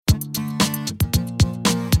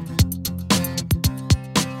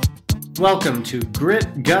Welcome to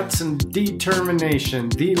Grit, Guts, and Determination,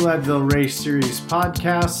 the Leadville Race Series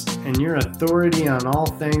podcast, and your authority on all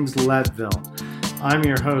things Leadville. I'm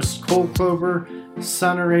your host, Cole Klober,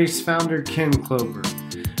 son of race founder Ken Klober.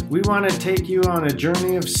 We want to take you on a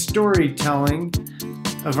journey of storytelling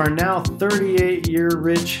of our now 38-year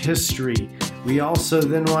rich history. We also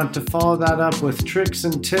then want to follow that up with tricks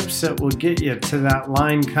and tips that will get you to that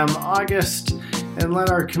line come August, and let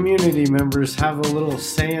our community members have a little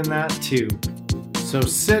say in that too. So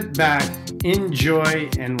sit back, enjoy,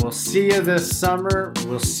 and we'll see you this summer.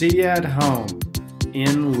 We'll see you at home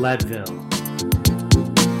in Leadville.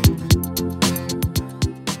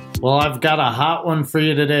 Well, I've got a hot one for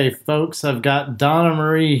you today, folks. I've got Donna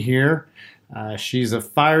Marie here. She's a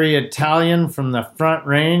fiery Italian from the Front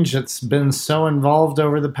Range that's been so involved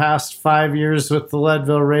over the past 5 years with the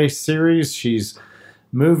Leadville Race Series. She's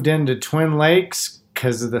moved into Twin Lakes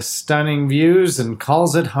because of the stunning views and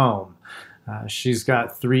calls it home. She's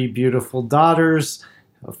got 3 beautiful daughters,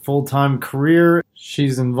 a full-time career.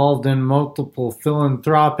 She's involved in multiple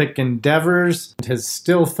philanthropic endeavors and has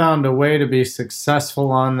still found a way to be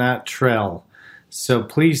successful on that trail. So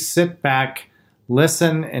please sit back,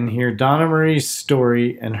 listen, and hear Donna Marie's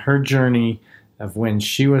story and her journey of when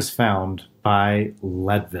she was found by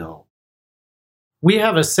Leadville. We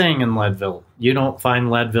have a saying in Leadville: you don't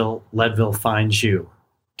find Leadville, Leadville finds you.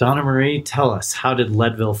 Donna Marie, tell us, how did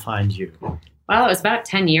Leadville find you? Well, it was about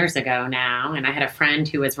 10 years ago now, and I had a friend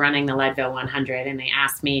who was running the Leadville 100, and they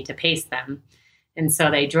asked me to pace them. And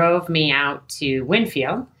so they drove me out to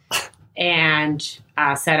Winfield and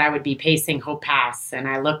said I would be pacing Hope Pass. And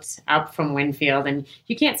I looked up from Winfield, and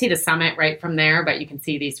you can't see the summit right from there, but you can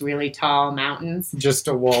see these really tall mountains. Just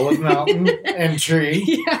a wall of mountain and tree.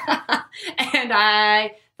 Yeah. And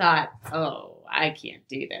I thought, oh, I can't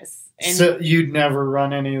do this. And so you'd never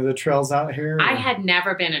run any of the trails out here? I had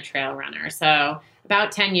never been a trail runner. So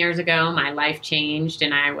about 10 years ago, my life changed,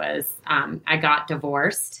 and I got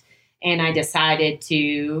divorced, and I decided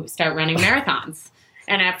to start running marathons.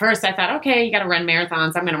 And at first I thought, okay, you got to run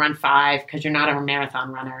marathons. I'm going to run 5 because you're not a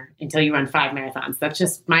marathon runner until you run 5 marathons. That's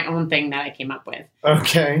just my own thing that I came up with.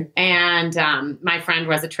 Okay. And my friend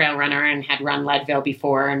was a trail runner and had run Leadville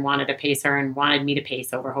before and wanted to pace her and wanted me to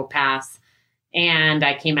pace over Hope Pass. And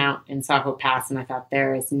I came out and saw Hope Pass, and I thought,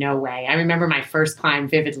 there is no way. I remember my first climb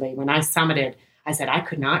vividly. When I summited, I said I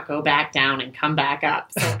could not go back down and come back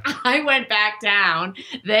up. So I went back down.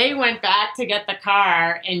 They went back to get the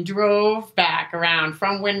car and drove back around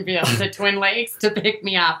from Winfield to Twin Lakes to pick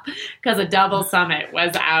me up because a double summit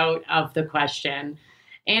was out of the question.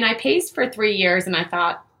 And I paced for 3 years, and I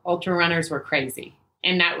thought ultra runners were crazy,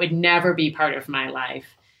 and that would never be part of my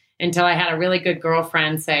life until I had a really good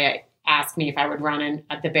girlfriend asked me if I would run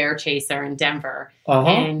at the Bear Chaser in Denver.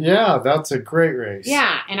 And yeah, that's a great race.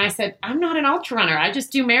 Yeah, and I said, I'm not an ultra runner. I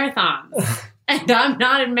just do marathons, and I'm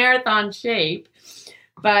not in marathon shape.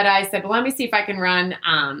 But I said, well, let me see if I can run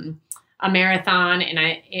a marathon, and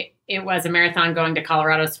it was a marathon going to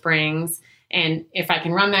Colorado Springs. And if I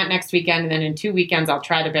can run that next weekend, and then in 2 weekends, I'll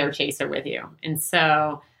try the Bear Chaser with you. And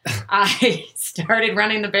so I started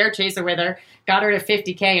running the Bear Chaser with her, got her to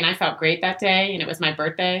 50K, and I felt great that day, and it was my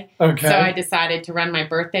birthday. Okay. So I decided to run my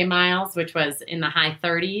birthday miles, which was in the high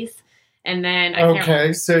 30s. And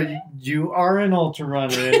then so you are an ultra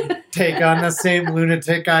runner and take on the same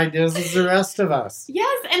lunatic ideas as the rest of us.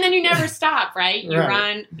 Yes, and then you never stop, right? You right.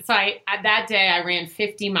 run. So that day I ran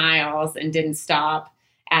 50 miles and didn't stop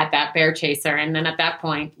at that Bear Chaser. And then at that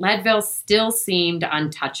point, Leadville still seemed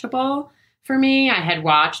untouchable for me. I had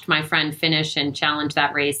watched my friend finish and challenge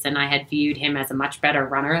that race, and I had viewed him as a much better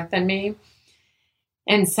runner than me.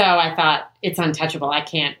 And so I thought, it's untouchable. I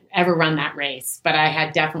can't ever run that race. But I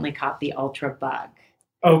had definitely caught the ultra bug.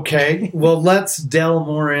 Okay. Well, let's delve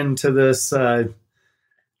more into this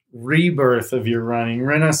rebirth of your running,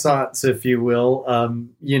 renaissance, if you will.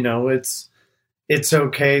 It's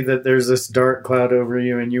okay that there's this dark cloud over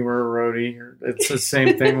you and you were a roadie. It's the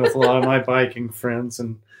same thing with a lot of my biking friends.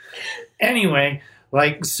 And anyway,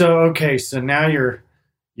 so now you're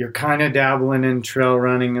kind of dabbling in trail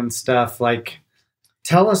running and stuff.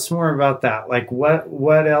 Tell us more about that.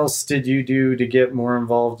 What else did you do to get more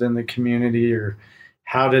involved in the community, or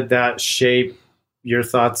how did that shape your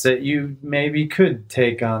thoughts that you maybe could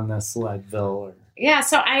take on this Leadville? Yeah,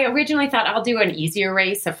 so I originally thought I'll do an easier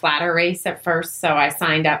race, a flatter race at first. So I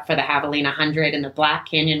signed up for the Javelina 100 and the Black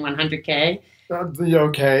Canyon 100K.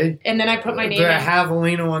 Okay. And then I put my name The in.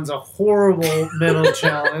 javelina one's a horrible mental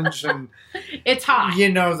challenge, and It's hot.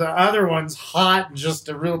 the other one's hot and just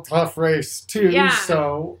a real tough race too. Yeah.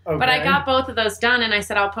 So, okay. But I got both of those done, and I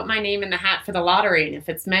said I'll put my name in the hat for the lottery, and if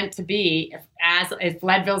it's meant to be, if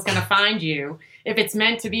Leadville's going to find you, if it's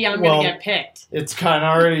meant to be, I'm going to get picked. It's kind of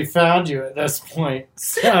already found you at this point.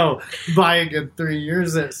 So by a good 3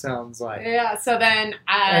 years, it sounds like. Yeah. So then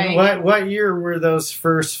And what year were those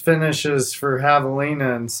first finishes for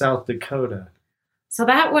javelina in South Dakota? So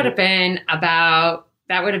that would have been about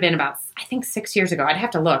I think 6 years ago. I'd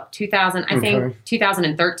have to look. 2000. I think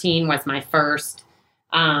 2013 was my first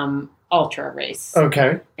ultra race.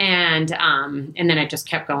 Okay. And then it just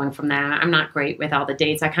kept going from there. I'm not great with all the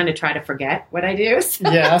dates. I kind of try to forget what I do.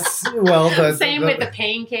 So. Yes. Well, same with the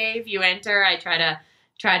pain cave you enter. I try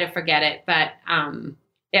to forget it, but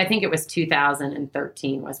I think it was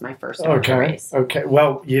 2013 was my first ultra race. Okay.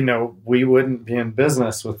 Well, we wouldn't be in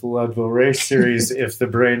business with the Leadville Race Series if the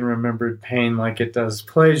brain remembered pain like it does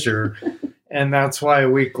pleasure. And that's why a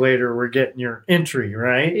week later we're getting your entry,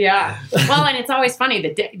 right? Yeah. Well, and it's always funny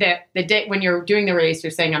the day when you're doing the race,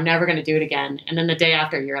 you're saying I'm never going to do it again, and then the day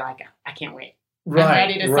after you're like, I can't wait. Right, I'm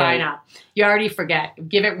ready to sign up. You already forget.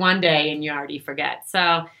 Give it one day and you already forget.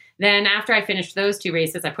 So then after I finished those 2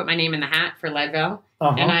 races, I put my name in the hat for Leadville,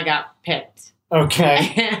 and I got picked.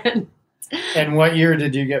 Okay. And what year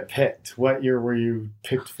did you get picked? What year were you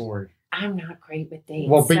picked for? I'm not great with dates.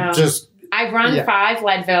 Well, I've run 5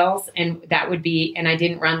 Leadvilles, and that would be, and I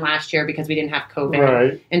didn't run last year because we didn't have COVID.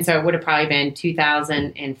 Right. And so it would have probably been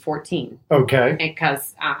 2014. Okay.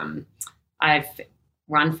 Because I've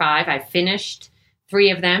run 5. I've finished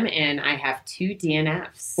 3 of them, and I have 2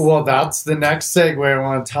 DNFs. Well, that's the next segue I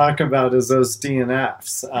want to talk about is those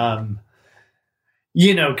DNFs.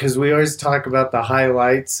 Because we always talk about the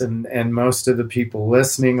highlights, and most of the people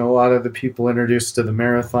listening, a lot of the people introduced to the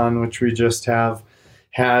marathon, which we just had,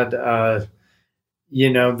 they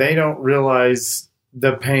don't realize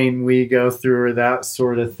the pain we go through or that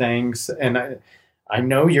sort of things. And I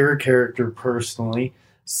know your character personally,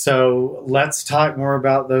 so let's talk more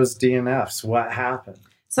about those DNFs. What happened?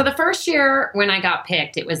 So the first year when I got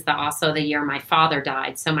picked, it was also the year my father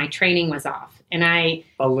died. So my training was off, and a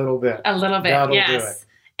little bit, That'll yes. Do it.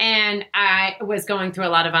 And I was going through a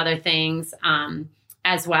lot of other things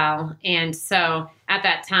as well. And so at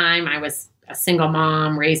that time, I was a single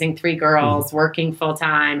mom, raising 3 girls, working full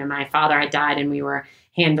time, and my father had died, and we were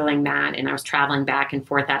handling that, and I was traveling back and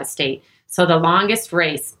forth out of state. So the longest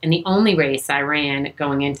race and the only race I ran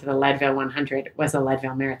going into the Leadville 100 was a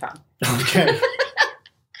Leadville Marathon. Okay.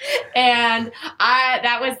 And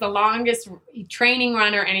that was the longest training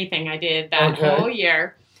run or anything I did that whole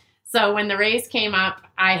year. So when the race came up,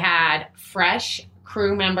 I had fresh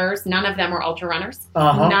crew members. None of them were ultra runners.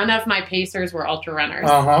 None of my pacers were ultra runners.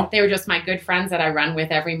 They were just my good friends that I run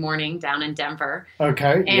with every morning down in Denver.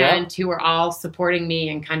 Okay. And who were all supporting me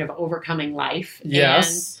and kind of overcoming life.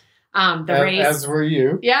 Yes. And the race, as were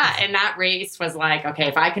you. Yeah. And that race was like, okay,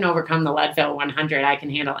 if I can overcome the Leadville 100, I can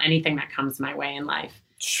handle anything that comes my way in life.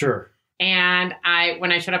 Sure. And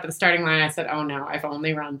when I showed up at the starting line, I said, oh no, I've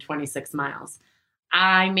only run 26 miles.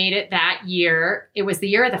 I made it that year. It was the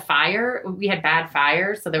year of the fire. We had bad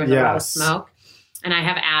fires, so there was a lot of smoke. And I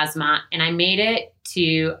have asthma. And I made it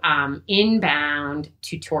to inbound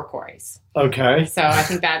to Turquoise. Okay. So I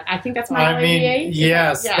think that's my age.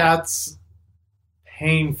 Yes, that's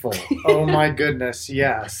painful. Oh my goodness,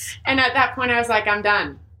 yes. And at that point, I was like, I'm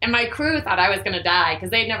done. And my crew thought I was going to die because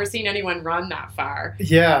they'd never seen anyone run that far.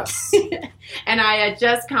 Yes. And I had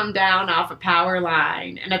just come down off a power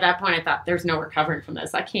line. And at that point, I thought, there's no recovering from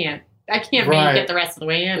this. I can't make it the rest of the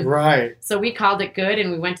way in. Right. So we called it good,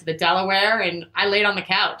 and we went to the Delaware, and I laid on the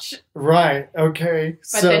couch. Right. Okay.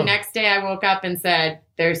 But the next day, I woke up and said,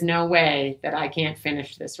 there's no way that I can't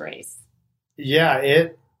finish this race. Yeah,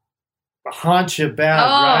 it haunts you bad,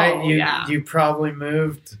 right? You probably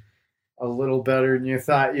moved a little better than you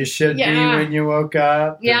thought you should be when you woke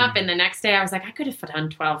up. Yep. And the next day I was like, I could have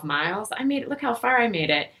done 12 miles. I made it. Look how far I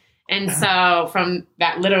made it. And so from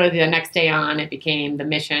that, literally the next day on, it became the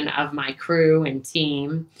mission of my crew and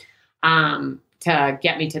team to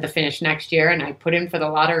get me to the finish next year. And I put in for the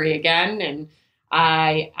lottery again. And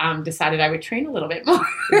I decided I would train a little bit more.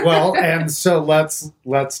 Well, and so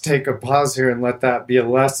let's take a pause here and let that be a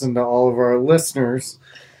lesson to all of our listeners.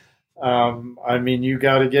 You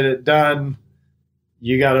got to get it done.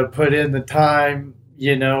 You got to put in the time,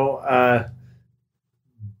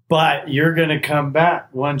 but you're going to come back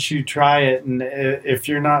once you try it. And if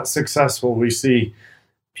you're not successful, we see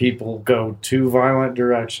people go 2 violent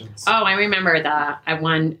directions. Oh, I remember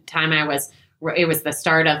one time I was it was the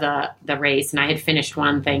start of the race, and I had finished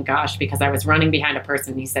one, thank gosh, because I was running behind a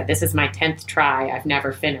person. He said, "This is my 10th try. I've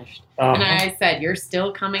never finished." And I said, "You're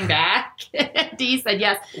still coming back?" And he said,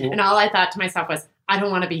 "Yes." And all I thought to myself was, I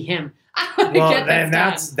don't want to be him. I want to get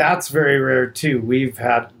this done. That's very rare too.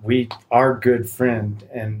 Our good friend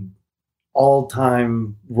and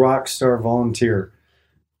all-time rock star volunteer,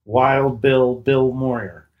 Wild Bill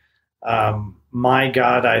Moyer. My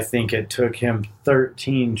God, I think it took him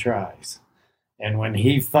 13 tries. And when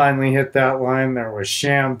he finally hit that line, there was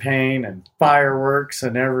champagne and fireworks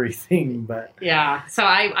and everything. But yeah, so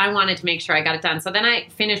I wanted to make sure I got it done. So then I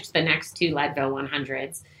finished the next 2 Leadville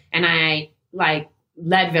 100s, and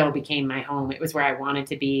Leadville became my home. It was where I wanted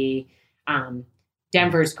to be.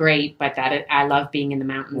 Denver's great, but I love being in the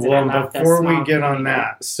mountains. Well, and I love before we get on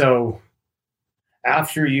that, so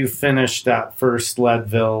after you finished that first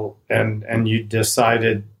Leadville and you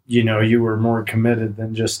decided, you were more committed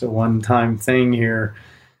than just a one-time thing here,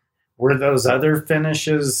 were those other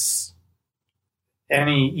finishes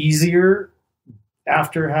any easier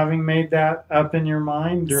after having made that up in your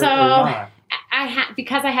mind or not?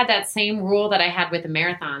 Because I had that same rule that I had with the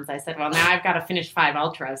marathons. I said, well, now I've got to finish 5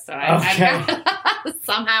 ultras. So I've got to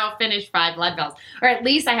somehow finich 5 Leadvilles. Or at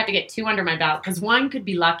least I have to get 2 under my belt, because one could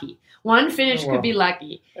be lucky. One finish could be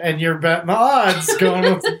lucky. And you're betting the odds going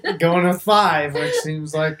with 5, which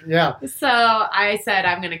seems like, yeah. So I said,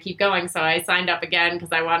 I'm going to keep going. So I signed up again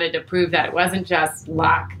because I wanted to prove that it wasn't just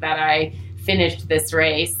luck that I finished this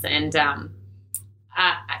race. And,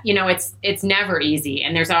 it's never easy,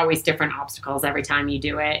 and there's always different obstacles every time you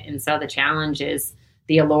do it. And so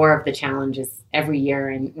the allure of the challenge is every year.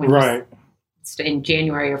 And in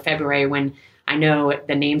January or February, when I know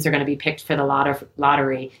the names are going to be picked for the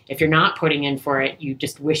lottery, if you're not putting in for it, you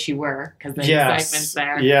just wish you were, because the excitement's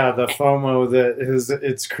there. Yeah, the FOMO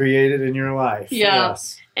it's created in your life. Yeah.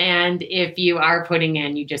 Yes. And if you are putting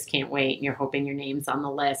in, you just can't wait, and you're hoping your name's on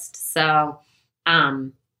the list. So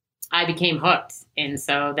I became hooked. And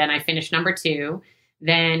so then I finished number 2.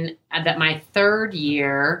 Then my 3rd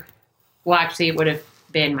year, well, actually it would have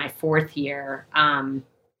been my 4th year,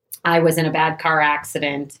 I was in a bad car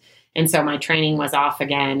accident. And so my training was off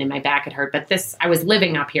again and my back had hurt. But I was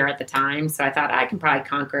living up here at the time, so I thought I can probably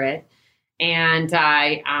conquer it. And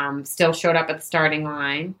I still showed up at the starting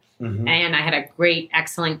line. Mm-hmm. And I had a great,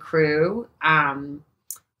 excellent crew. And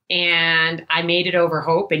I made it over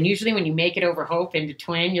Hope. And usually when you make it over Hope into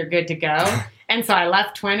Twin, you're good to go. And so I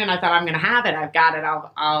left Twin and I thought, I'm going to have it. I've got it.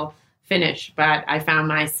 I'll finish. But I found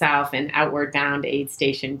myself in Outward Bound aid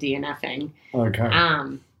station DNFing.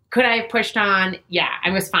 Okay. Could I have pushed on? Yeah, I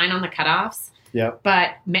was fine on the cutoffs. Yep.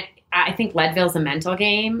 But I think Leadville's a mental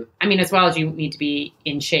game. I mean, as well as you need to be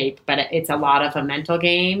in shape, but it's a lot of a mental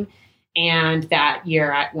game. And that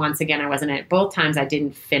year, once again, I wasn't at both times I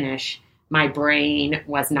didn't finish. My brain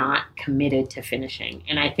was not committed to finishing.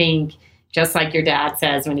 And I think, just like your dad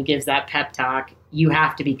says when he gives that pep talk, you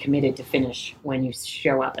have to be committed to finish when you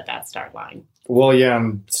show up at that start line. Well, yeah,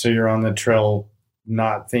 and so you're on the trail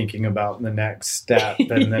not thinking about the next step,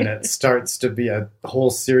 and then it starts to be a whole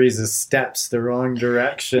series of steps the wrong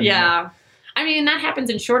direction. Yeah. I mean, that happens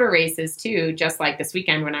in shorter races too, just like this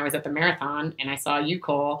weekend when I was at the marathon and I saw you,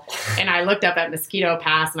 Cole, and I looked up at Mosquito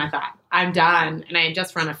Pass and I thought, I'm done. And I had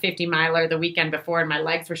just run a 50-miler the weekend before and my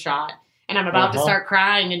legs were shot. And I'm about to start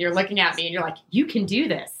crying and you're looking at me and you're like, you can do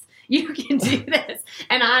this. You can do this.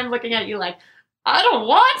 And I'm looking at you like, I don't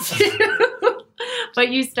want to. But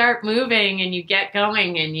you start moving and you get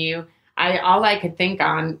going and all I could think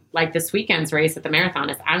on, like this weekend's race at the marathon,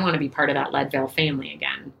 is I want to be part of that Leadville family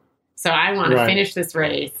again. So I want to finish this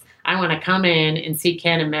race. I want to come in and see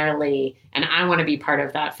Ken and Mary Lee, and I want to be part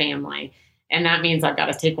of that family. And that means I've got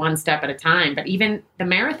to take one step at a time. But even the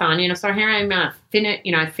marathon, so here I'm I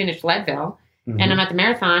finished Leadville, and I'm at the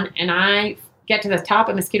marathon, and I get to the top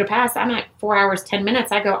of Mosquito Pass. I'm at 4 hours, 10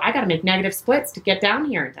 minutes. I got to make negative splits to get down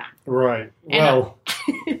here in time. Right. Well,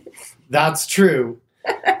 that's true.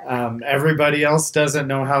 Everybody else doesn't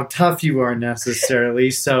know how tough you are necessarily.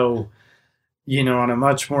 So, on a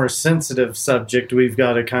much more sensitive subject, we've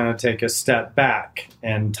got to kind of take a step back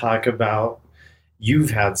and talk about,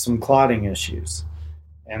 you've had some clotting issues,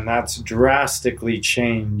 and that's drastically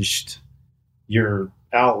changed your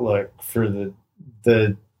outlook for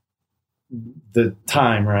the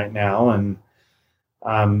time right now. And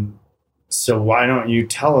so why don't you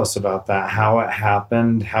tell us about that, how it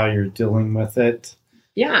happened, how you're dealing with it?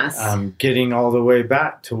 Yes. Getting all the way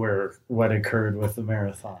back to what occurred with the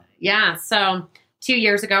marathon. Yeah. So 2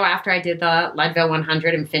 years ago, after I did the Leadville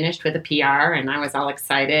 100 and finished with a PR, and I was all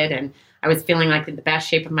excited and I was feeling like in the best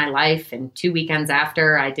shape of my life. And 2 weekends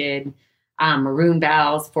after, I did Maroon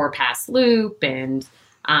Bells, 4-pass loop, and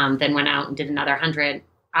then went out and did another 100.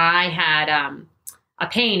 I had a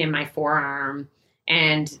pain in my forearm,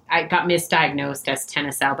 and I got misdiagnosed as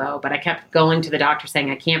tennis elbow, but I kept going to the doctor saying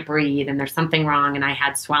I can't breathe and there's something wrong, and I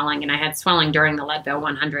had swelling during the Leadville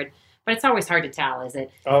 100. But it's always hard to tell, is it?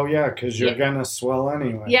 Oh, yeah, because you're going to swell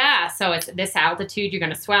anyway. Yeah, so it's this altitude, you're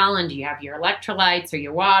going to swell, and do you have your electrolytes or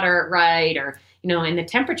your water right? Or, and the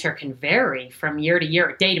temperature can vary from year to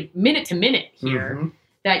year, minute to minute here,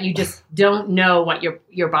 that you just don't know what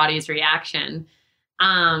your body's reaction.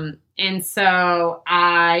 And so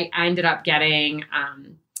I ended up getting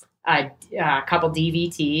a couple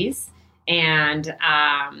DVTs, and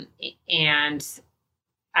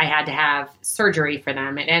I had to have surgery for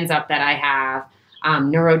them. It ends up that I have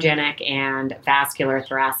neurogenic and vascular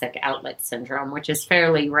thoracic outlet syndrome, which is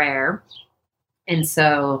fairly rare. And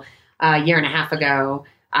so a year and a half ago,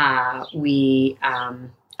 I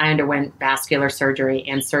underwent vascular surgery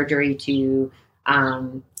and surgery to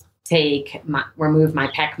remove my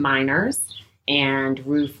pec minors and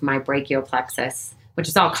roof my brachial plexus, which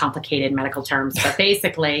is all complicated medical terms, but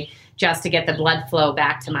basically just to get the blood flow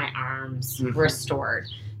back to my arms restored.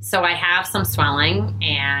 So I have some swelling,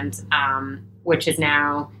 and which is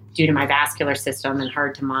now due to my vascular system and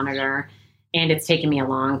hard to monitor. And it's taken me a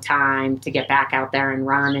long time to get back out there and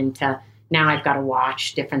run, and now I've got to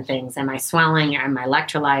watch different things. And my swelling and my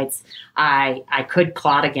electrolytes, I could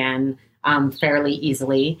clot again fairly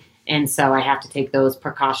easily. And so I have to take those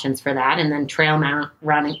precautions for that. And then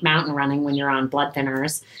mountain running when you're on blood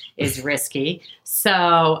thinners is risky.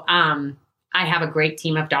 So I have a great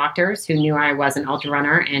team of doctors who knew I was an ultra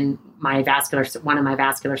runner, and one of my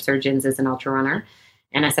vascular surgeons is an ultra runner.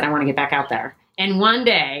 And I said, I want to get back out there. And one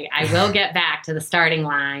day I will get back to the starting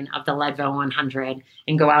line of the Leadville 100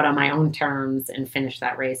 and go out on my own terms and finish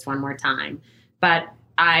that race one more time. But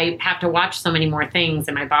I have to watch so many more things,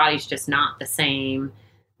 and my body's just not the same,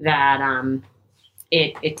 that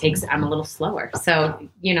it takes, I'm a little slower. So,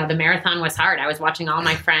 the marathon was hard. I was watching all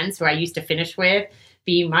my friends who I used to finish with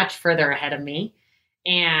be much further ahead of me.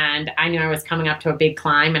 And I knew I was coming up to a big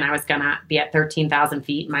climb, and I was going to be at 13,000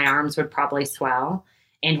 feet. My arms would probably swell.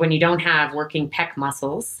 And when you don't have working pec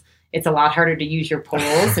muscles, it's a lot harder to use your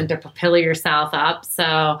poles and to propel yourself up.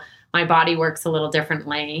 So my body works a little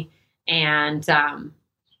differently, and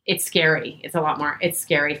it's scary. It's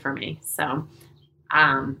scary for me. So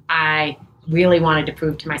I really wanted to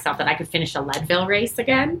prove to myself that I could finish a Leadville race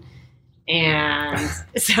again. And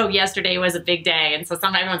so yesterday was a big day. And so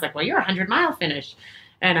everyone's like, well, you're a 100-mile finish.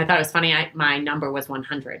 And I thought it was funny. My number was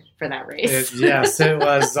 100 for that race. Yes, it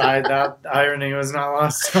was. That irony was not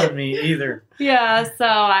lost on me either. Yeah. So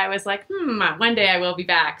I was like, one day I will be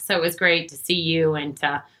back. So it was great to see you and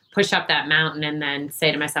to push up that mountain, and then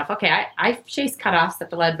say to myself, okay, I've chased cutoffs at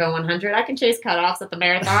the Leadville 100. I can chase cutoffs at the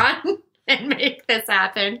marathon and make this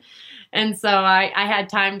happen. And so I had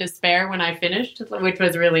time to spare when I finished, which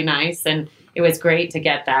was really nice. And it was great to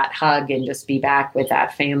get that hug and just be back with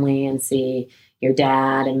that family and see your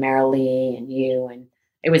dad and Marilee and you. And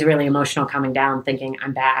it was really emotional coming down, thinking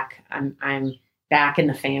I'm back. I'm back in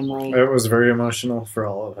the family. It was very emotional for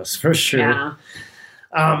all of us, for sure. Yeah.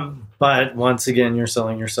 But once again, you're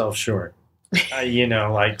selling yourself short.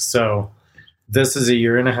 So this is a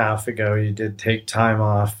year and a half ago. You did take time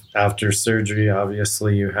off after surgery.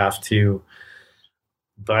 Obviously, you have to.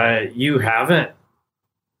 But you haven't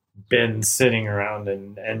been sitting around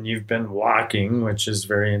and you've been walking, which is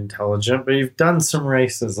very intelligent. But you've done some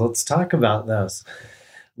races. Let's talk about those.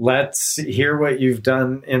 Let's hear what you've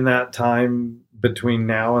done in that time between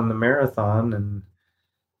now and the marathon, and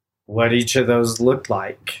what each of those looked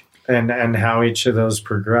like, and how each of those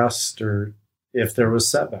progressed, or if there was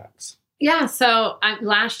setbacks. Yeah. So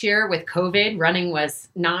last year with COVID, running was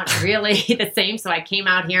not really the same. So I came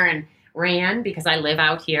out here and ran because I live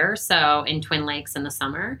out here. So in Twin Lakes in the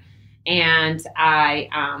summer, and I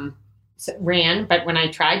ran. But when I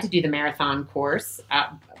tried to do the marathon course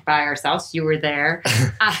by ourselves, you were there.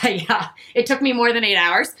 It took me more than 8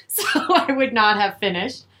 hours, so I would not have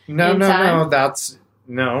finished. No.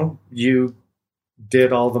 You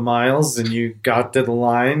did all the miles and you got to the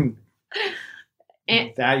line.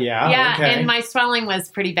 And, okay. And my swelling was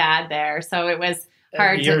pretty bad there, so it was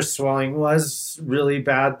hard. Your swelling was really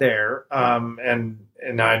bad there,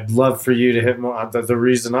 and I'd love for you to hit more. The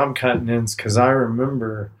reason I'm cutting in is because I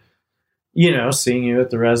remember, seeing you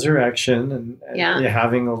at the resurrection and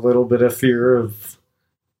having a little bit of fear of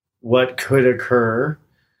what could occur.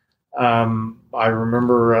 I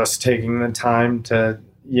remember us taking the time to,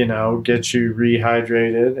 get you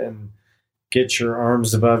rehydrated and get your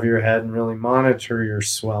arms above your head and really monitor your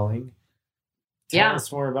swelling. Tell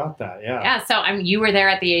us more about that. Yeah. Yeah. So you were there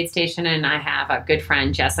at the aid station, and I have a good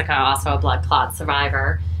friend, Jessica, also a blood clot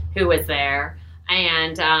survivor, who was there.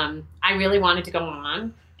 And I really wanted to go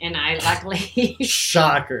on. And I luckily...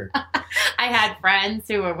 Shocker. I had friends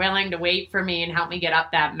who were willing to wait for me and help me get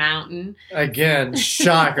up that mountain. Again,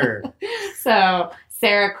 shocker. So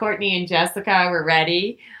Sarah, Courtney, and Jessica were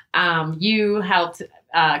ready. You helped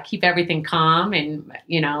keep everything calm and,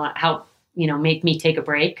 help make me take a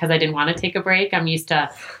break because I didn't want to take a break. I'm used to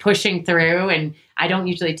pushing through, and I don't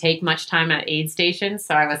usually take much time at aid stations.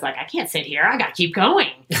 So I was like, I can't sit here. I got to keep going.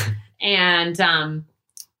 And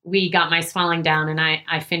we got my swelling down, and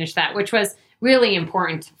I finished that, which was really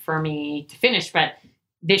important for me to finish. But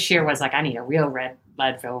this year was like, I need a real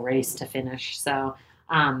Leadville race to finish. So,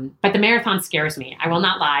 but the marathon scares me. I will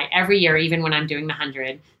not lie. Every year, even when I'm doing the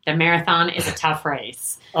 100, the marathon is a tough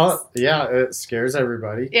race. Oh, yeah. It scares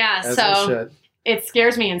everybody. Yeah. So it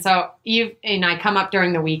scares me. And so I come up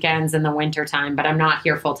during the weekends in the wintertime, but I'm not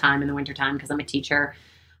here full time in the wintertime because I'm a teacher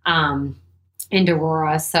in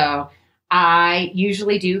Aurora. So I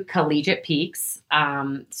usually do collegiate peaks.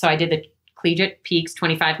 So I did the collegiate peaks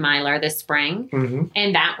 25 miler this spring. Mm-hmm.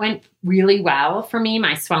 And that went really well for me.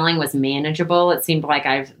 My swelling was manageable. It seemed like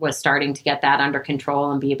I was starting to get that under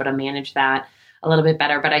control and be able to manage that a little bit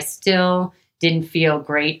better, but I still didn't feel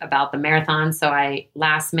great about the marathon. So I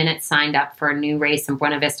last minute signed up for a new race in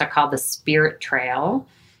Buena Vista called the Spirit Trail.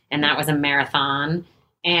 And that was a marathon.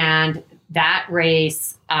 And that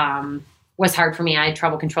race was hard for me. I had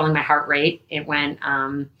trouble controlling my heart rate. It went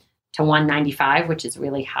to 195, which is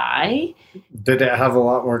really high. Did it have a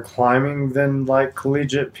lot more climbing than like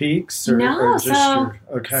collegiate peaks? No,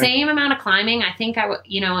 same amount of climbing. I think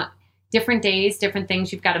different days, different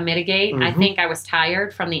things you've got to mitigate. Mm-hmm. I think I was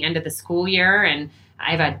tired from the end of the school year, and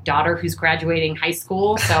I have a daughter who's graduating high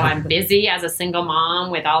school, so I'm busy as a single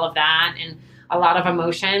mom with all of that and a lot of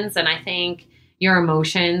emotions. And I think your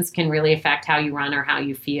emotions can really affect how you run or how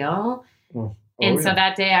you feel. So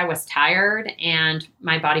that day I was tired and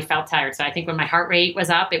my body felt tired. So I think when my heart rate was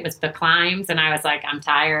up, it was the climbs, and I was like, I'm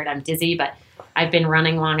tired, I'm dizzy, but I've been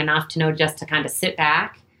running long enough to know just to kind of sit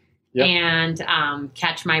back. Yep. And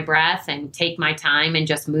catch my breath and take my time and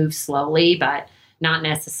just move slowly, but not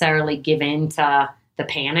necessarily give in to the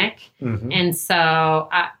panic. Mm-hmm. And so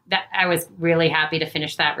I was really happy to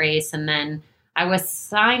finish that race. And then I was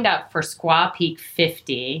signed up for Squaw Peak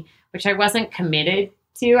 50, which I wasn't committed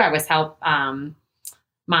to. I was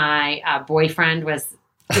my boyfriend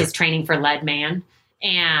is training for Leadman,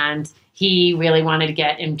 and he really wanted to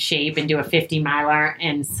get in shape and do a 50 miler.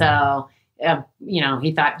 And so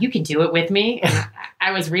he thought, you can do it with me. And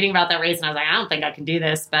I was reading about that race, and I was like, I don't think I can do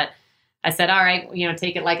this. But I said, all right,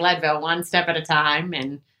 take it like Leadville, one step at a time.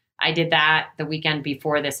 And I did that the weekend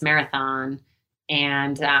before this marathon.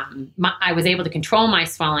 And I was able to control my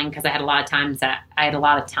swelling because I had a lot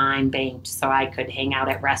of time banked, so I could hang out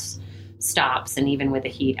at rest stops. And even with the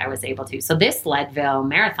heat, I was able to. So this Leadville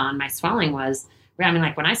marathon, my swelling was,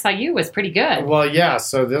 when I saw you, it was pretty good. Well, yeah.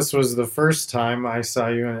 So this was the first time I saw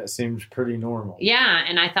you, and it seemed pretty normal. Yeah.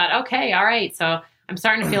 And I thought, okay, all right. So I'm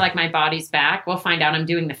starting to feel like my body's back. We'll find out. I'm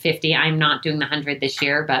doing the 50. I'm not doing the 100 this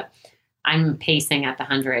year, but I'm pacing at the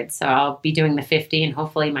 100. So I'll be doing the 50, and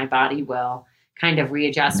hopefully my body will kind of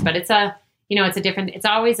readjust. But it's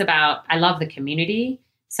always about, I love the community.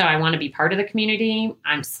 So I want to be part of the community.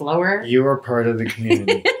 I'm slower. You are part of the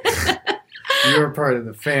community. You are part of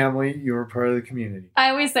the family. You are part of the community.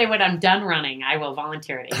 I always say when I'm done running, I will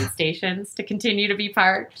volunteer at aid stations to continue to be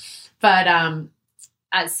part. But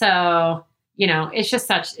it's so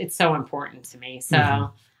important to me. So mm-hmm.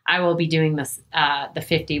 I will be doing this, the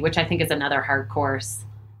 50, which I think is another hard course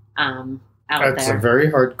It's a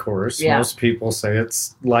very hard course. Yeah. Most people say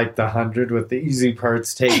it's like the 100 with the easy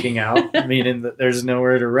parts taking out, meaning that there's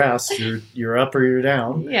nowhere to rest. You're up or you're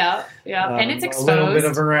down. Yeah, yeah. And it's exposed. A little bit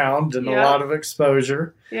of a round and a lot of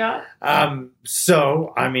exposure. Yeah. And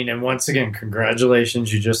once again,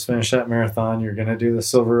 congratulations. You just finished that marathon. You're going to do the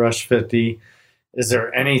Silver Rush 50. Is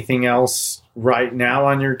there anything else right now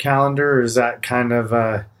on your calendar, or is that kind of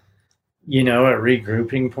a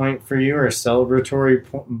regrouping point for you or a celebratory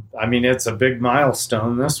point? I mean, it's a big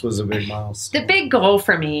milestone. This was a big milestone. The big goal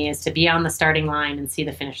for me is to be on the starting line and see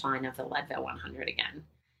the finish line of the Leadville 100 again.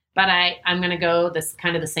 But I'm going to go this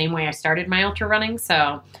kind of the same way I started my ultra running.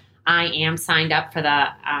 So I am signed up for the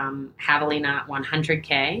Javelina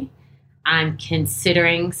 100K. I'm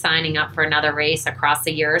considering signing up for another race across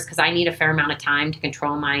the years because I need a fair amount of time to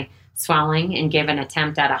control my swelling and give an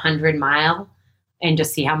attempt at 100 mile and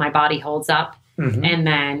just see how my body holds up. Mm-hmm. And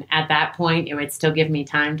then at that point, it would still give me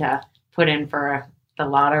time to put in for the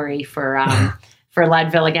lottery for for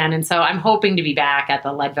Leadville again. And so I'm hoping to be back at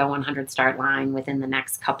the Leadville 100 start line within the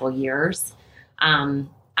next couple years.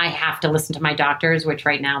 I have to listen to my doctors, which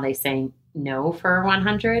right now they say no for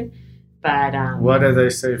 100. But what do they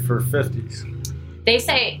say for 50s? They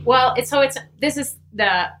say, well, this is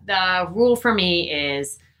the rule for me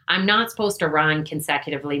is I'm not supposed to run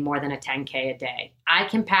consecutively more than a 10K a day. I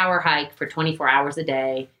can power hike for 24 hours a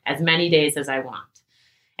day, as many days as I want.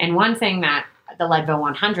 And one thing that the Leadville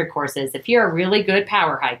 100 course is, if you're a really good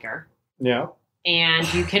power hiker, yeah,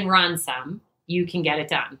 and you can run some, you can get it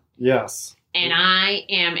done. Yes. And I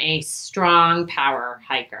am a strong power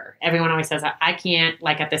hiker. Everyone always says, I can't,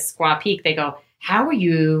 like at the Squaw Peak, they go, how are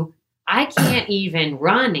you? I can't even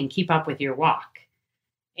run and keep up with your walk.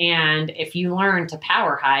 And if you learn to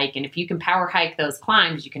power hike, and if you can power hike those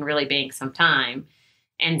climbs, you can really bank some time.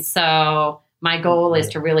 And so my goal is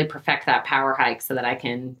to really perfect that power hike so that I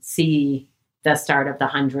can see the start of the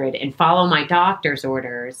 100 and follow my doctor's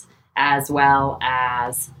orders, as well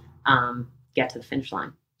as get to the finish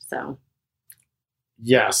line. So.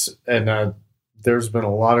 Yes, and there's been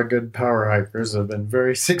a lot of good power hikers that have been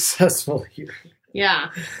very successful here. Yeah,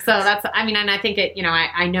 so that's, I mean, and I think it,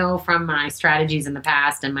 I know from my strategies in the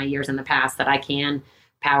past and my years in the past that I can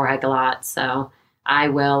power hike a lot. So I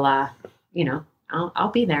will,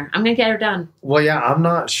 I'll be there. I'm going to get her done. Well, yeah, I'm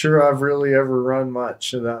not sure I've really ever run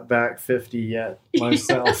much of that back 50 yet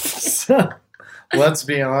myself. So let's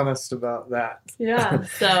be honest about that. Yeah,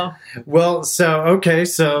 so. Well, okay,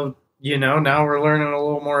 so, now we're learning a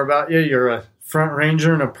little more about you. You're a Front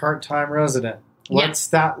Ranger and a part-time resident. What's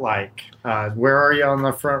that like? Where are you on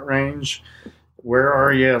the Front Range? Where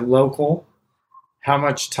are you local? How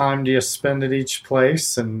much time do you spend at each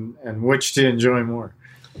place, and which do you enjoy more?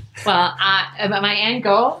 Well, my end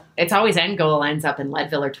goal, it's always end goal ends up in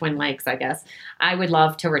Leadville or Twin Lakes, I guess. I would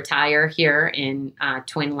love to retire here in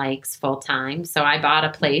Twin Lakes full time. So I bought a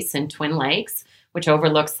place in Twin Lakes, which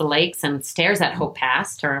overlooks the lakes and stares at Hope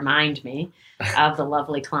Pass to remind me of the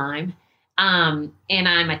lovely climb. And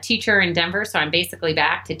I'm a teacher in Denver, so I'm basically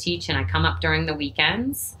back to teach, and I come up during the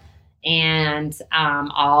weekends, and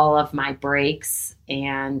all of my breaks,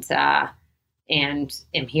 and am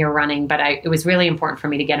here running. But it was really important for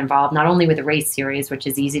me to get involved, not only with the race series, which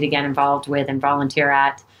is easy to get involved with and volunteer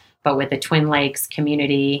at, but with the Twin Lakes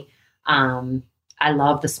community. I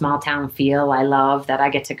love the small town feel. I love that I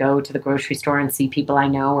get to go to the grocery store and see people I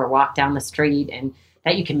know, or walk down the street, and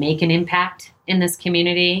that you can make an impact in this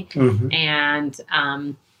community. Mm-hmm. And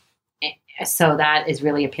so that is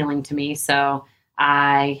really appealing to me. So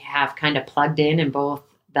I have kind of plugged in both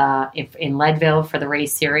in Leadville for the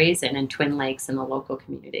race series, and in Twin Lakes in the local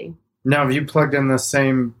community. Now, have you plugged in the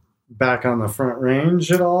same back on the Front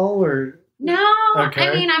Range at all, or? No, okay.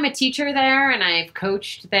 I mean, I'm a teacher there, and I've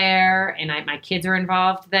coached there, and my kids are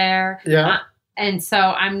involved there. Yeah. And so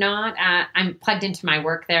I'm plugged into my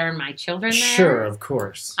work there and my children there. Sure, of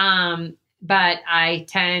course. But I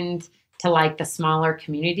tend to like the smaller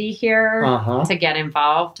community here to get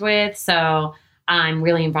involved with. So I'm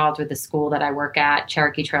really involved with the school that I work at,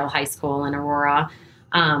 Cherokee Trail High School in Aurora.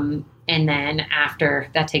 And then after,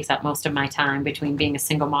 that takes up most of my time between being a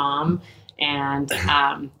single mom and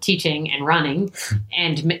teaching and running.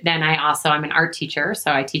 And then I'm an art teacher,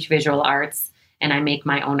 so I teach visual arts, and I make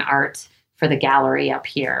my own art for the gallery up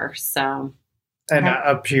here. So, and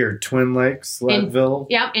up here, Twin Lakes, Leadville.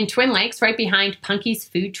 In Twin Lakes, right behind Punky's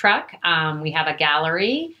food truck, we have a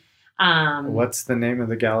gallery. What's the name of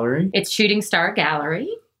the gallery? It's Shooting Star Gallery,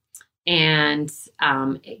 and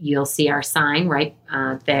you'll see our sign right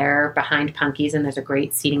there behind Punky's, and there's a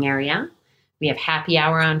great seating area. We have happy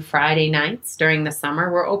hour on Friday nights during the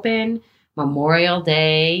summer. We're open Memorial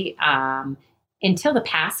Day until the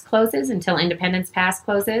pass closes, until Independence Pass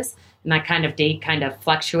closes. And that kind of date kind of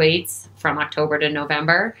fluctuates from October to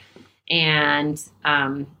November. And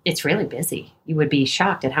it's really busy. You would be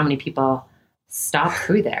shocked at how many people stop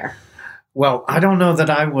through there. Well, I don't know that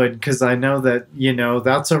I would, because I know that,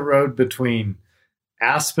 that's a road between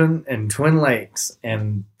Aspen and Twin Lakes.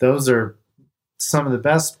 And those are some of the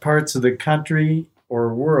best parts of the country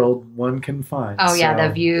or world one can find. Oh, yeah.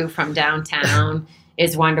 The view from downtown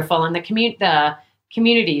is wonderful. And the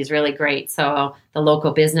community is really great. So the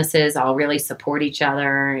local businesses all really support each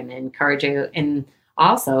other and encourage you. And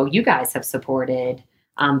also, you guys have supported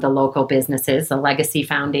the local businesses, the Legacy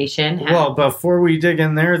Foundation. Well, before we dig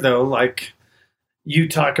in there, though, like you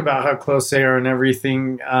talk about how close they are and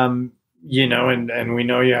everything, and we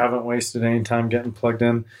know you haven't wasted any time getting plugged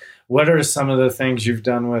in. What are some of the things you've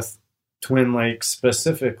done with Twin Lakes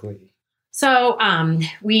specifically? So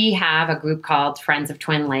we have a group called Friends of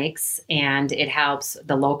Twin Lakes, and it helps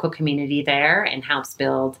the local community there and helps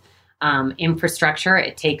build infrastructure.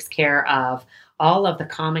 It takes care of all of the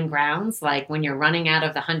common grounds, like when you're running out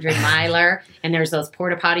of the 100-miler and there's those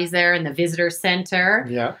porta potties there in the visitor center.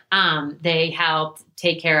 Yeah. They help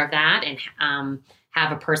take care of that and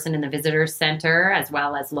have a person in the visitor center, as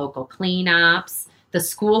well as local cleanups. The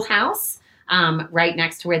schoolhouse, right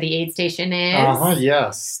next to where the aid station is.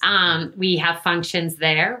 Yes. We have functions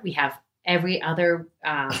there. We have every other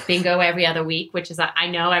bingo every other week, which is, I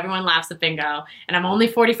know everyone laughs at bingo, and I'm only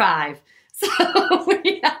 45. So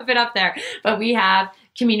we have it up there, but we have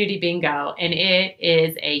community bingo, and it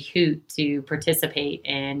is a hoot to participate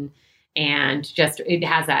in. And just, it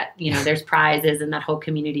has that, there's prizes and that whole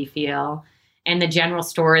community feel. And the general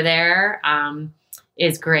store there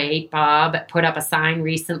is great. Bob put up a sign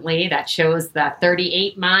recently that shows the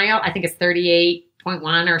 38-mile. I think it's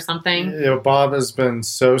 38.1 or something. Bob has been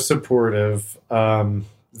so supportive.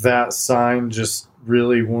 That sign just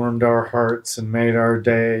really warmed our hearts and made our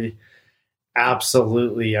day.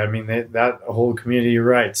 Absolutely. I mean, that whole community, you're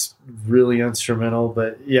right, it's really instrumental.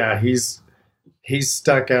 But yeah, he's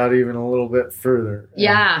stuck out even a little bit further.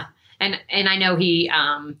 Yeah. And I know he,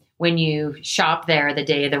 when you shop there the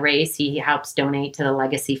day of the race, he helps donate to the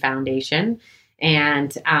Legacy Foundation,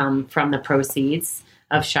 and from the proceeds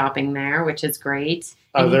of shopping there, which is great.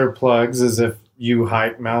 Other plugs is if you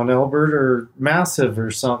hike Mount Elbert or Massive or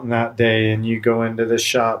something that day and you go into the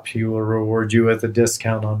shop, he will reward you with a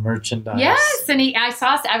discount on merchandise. Yes. And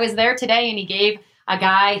I was there today, and he gave a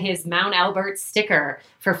guy his Mount Elbert sticker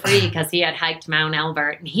for free because he had hiked Mount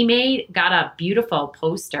Elbert. And he got a beautiful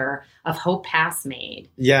poster of Hope Pass made.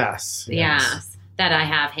 Yes. That I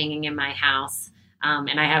have hanging in my house.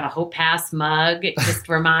 And I have a Hope Pass mug. It just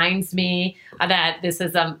reminds me that this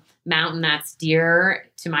is a mountain that's dear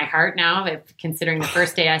to my heart now. Considering the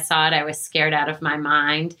first day I saw it, I was scared out of my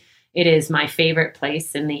mind. It is my favorite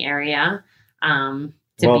place in the area to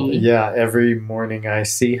be. Yeah, every morning I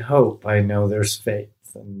see hope. I know there's faith.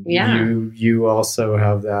 And you also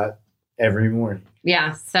have that every morning.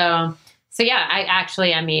 Yeah. So yeah,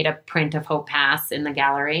 I made a print of Hope Pass in the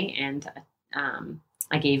gallery, and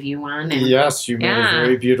I gave you one. And, yes, you made a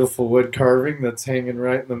very beautiful wood carving that's hanging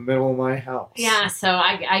right in the middle of my house. Yeah, so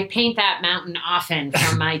I paint that mountain often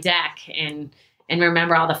from my deck and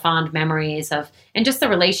remember all the fond memories of, and just the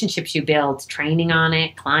relationships you build, training on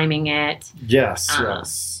it, climbing it.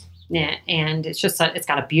 Yes. Yeah, and it's just, it's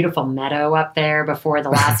got a beautiful meadow up there before the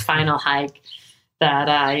last final hike that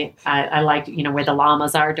I like, where the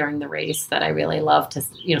llamas are during the race, that I really love to,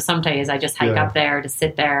 some days I just hike up there to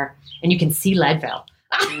sit there, and you can see Leadville.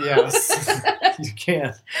 Yes, you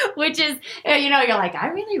can. Which is, you're like, I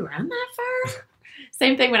really run that far?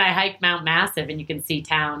 Same thing when I hike Mount Massive and you can see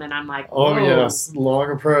town, and I'm like, oh yes,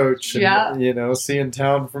 long approach. And, seeing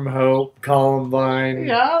town from Hope, Columbine.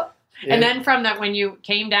 Yeah. And then from that, when you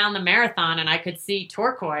came down the marathon and I could see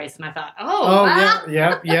Turquoise, and I thought, wow.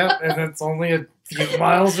 yeah. And it's only a few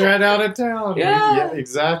miles right out of town. Yeah,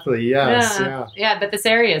 exactly. Yes. Yeah, but this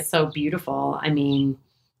area is so beautiful. I mean,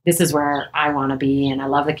 this is where I want to be, and I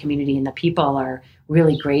love the community, and the people are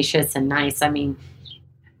really gracious and nice. I mean,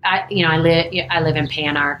 I live in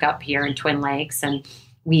Panarch up here in Twin Lakes, and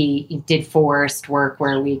we did forest work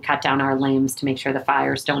where we cut down our limbs to make sure the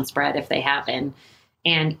fires don't spread if they happen.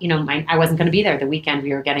 And, I wasn't going to be there the weekend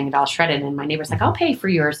we were getting it all shredded, and my neighbor's like, I'll pay for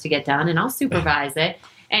yours to get done, and I'll supervise it.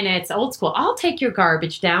 And it's old school. I'll take your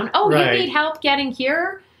garbage down. Oh, right. You need help getting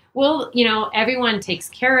here? Well, everyone takes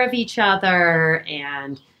care of each other,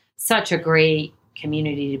 and such a great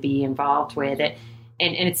community to be involved with it.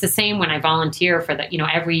 And it's the same when I volunteer for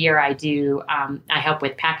every year I do, I help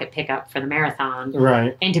with packet pickup for the marathon.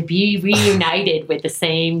 Right. And to be reunited with the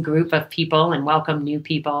same group of people and welcome new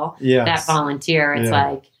people that volunteer, it's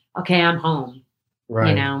like, okay, I'm home.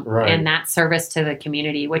 Right. Right. And that service to the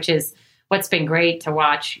community, which is what's been great to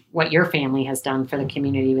watch what your family has done for the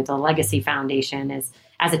community with the Legacy Foundation. Is,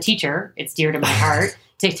 as a teacher, it's dear to my heart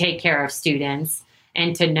to take care of students,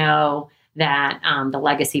 and to know that the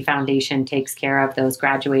Legacy Foundation takes care of those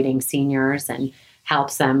graduating seniors and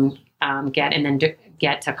helps them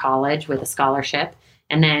get to college with a scholarship.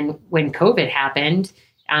 And then when COVID happened,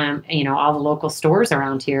 all the local stores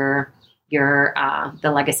around here,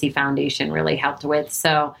 the Legacy Foundation really helped with.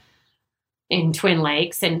 So in Twin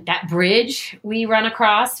Lakes, and that bridge we run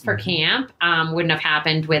across for camp wouldn't have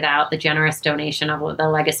happened without the generous donation of the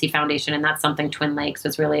Legacy Foundation. And that's something Twin Lakes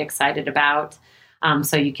was really excited about.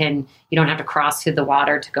 So you don't have to cross through the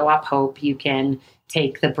water to go up Hope. You can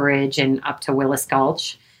take the bridge and up to Willis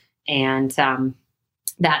Gulch. And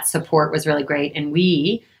that support was really great. And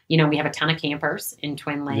we have a ton of campers in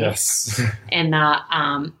Twin Lakes. Yes. And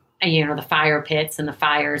the fire pits and the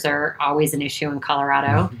fires are always an issue in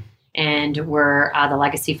Colorado. And the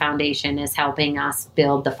Legacy Foundation is helping us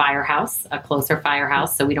build the firehouse, a closer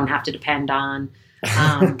firehouse, so we don't have to depend on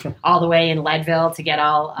all the way in Leadville to get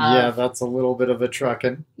all. Yeah, that's a little bit of a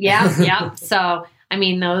trucking. Yeah. So, I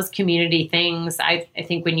mean, those community things, I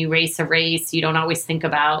think when you race a race, you don't always think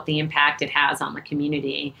about the impact it has on the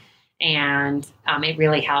community. And it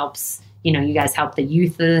really helps. You know, you guys help the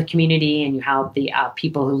youth of the community, and you help the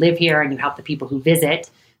people who live here, and you help the people who visit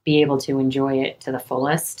be able to enjoy it to the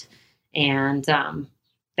fullest. And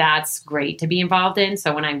that's great to be involved in.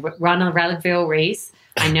 So when I run a Leadville race,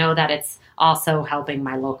 I know that it's also helping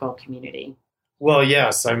my local community. Well,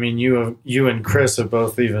 yes. I mean, you and Chris have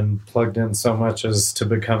both even plugged in so much as to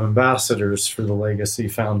become ambassadors for the Legacy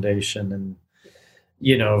Foundation. And,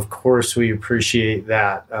 you know, of course, we appreciate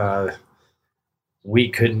that. We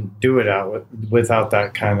couldn't do it without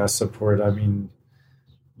that kind of support. I mean,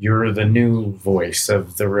 you're the new voice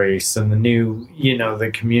of the race, and the new, you know, the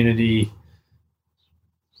community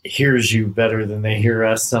hears you better than they hear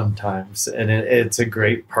us sometimes. And it's a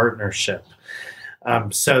great partnership.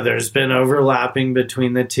 So there's been overlapping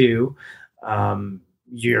between the two.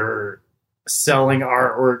 You're selling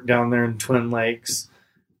artwork down there in Twin Lakes.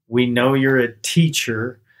 We know you're a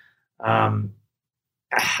teacher.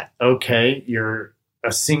 Okay, you're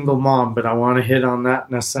a single mom, but I want to hit on that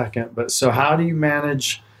in a second. But so how do you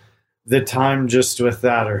manage the time just with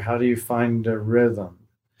that, or how do you find a rhythm?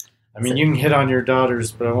 I mean, you can hit on your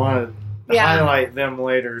daughters, but I want to highlight them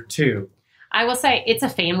later too. I will say it's a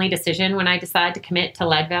family decision when I decide to commit to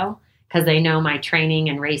Leadville, because they know my training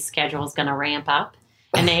and race schedule is going to ramp up.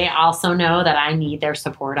 And they also know that I need their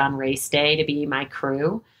support on race day to be my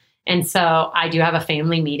crew. And so I do have a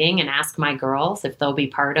family meeting and ask my girls if they'll be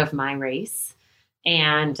part of my race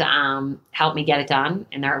and help me get it done.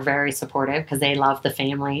 And they're very supportive because they love the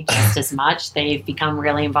family just as much. They've become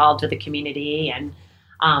really involved with the community, and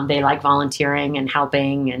they like volunteering and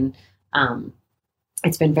helping. And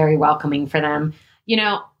it's been very welcoming for them. You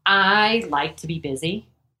know, I like to be busy.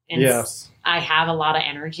 And yes. I have a lot of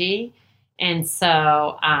energy. And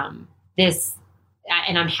so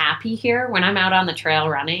and I'm happy here when I'm out on the trail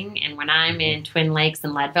running, and when I'm in Twin Lakes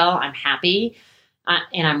and Leadville, I'm happy.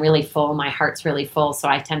 And I'm really full. My heart's really full. So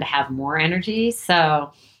I tend to have more energy.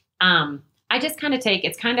 So I just kind of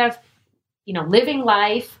it's kind of, you know, living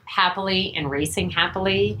life happily and racing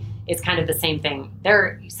happily is kind of the same thing.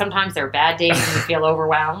 Sometimes there are bad days and you feel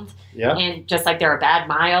overwhelmed. Yeah. And just like there are bad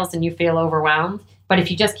miles and you feel overwhelmed. But if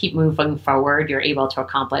you just keep moving forward, you're able to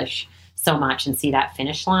accomplish so much and see that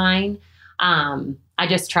finish line. I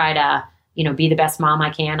just try to, you know, be the best mom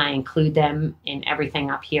I can. I include them in everything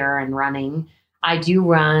up here and running. I do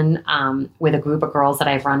run with a group of girls that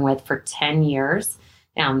I've run with for 10 years,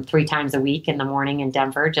 3 times a week in the morning in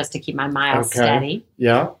Denver, just to keep my miles steady.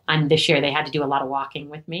 Yeah. And this year they had to do a lot of walking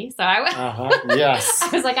with me. So Yes. I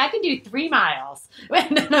was like, I can do 3 miles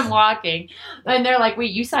when I'm walking. And they're like, wait,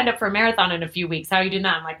 you signed up for a marathon in a few weeks. How are you doing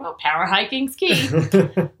that? I'm like, well, power hiking's key.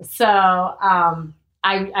 So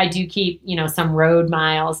I do keep, you know, some road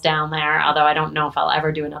miles down there, although I don't know if I'll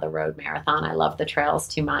ever do another road marathon. I love the trails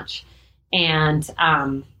too much. And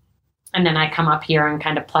then I come up here and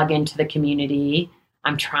kind of plug into the community.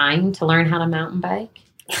 I'm trying to learn how to mountain bike.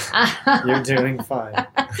 You're doing fine.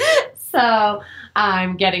 So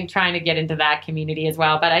I'm trying to get into that community as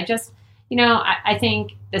well. But I just, you know, I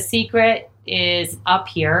think the secret is up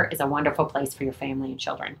here is a wonderful place for your family and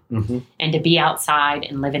children. Mm-hmm. And to be outside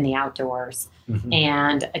and live in the outdoors, mm-hmm.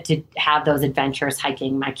 and to have those adventures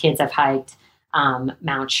hiking. My kids have hiked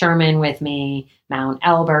Mount Sherman with me, Mount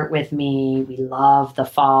Elbert with me. We love the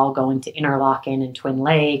fall going to Interlachen and Twin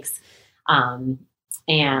Lakes.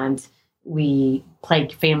 And we play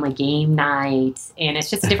family game night, and it's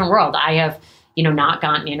just a different world. I have, you know, not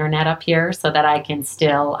gotten internet up here so that I can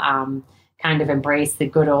still kind of embrace the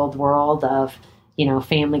good old world of, you know,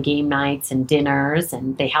 family game nights and dinners.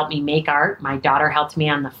 And they help me make art. My daughter helped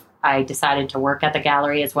me I decided to work at the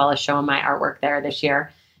gallery as well as showing my artwork there this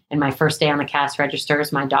year. And my first day on the cast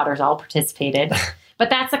registers, my daughters all participated. But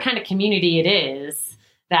that's the kind of community it is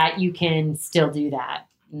that you can still do that.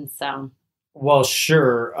 And so. Well,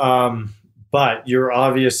 sure. But you're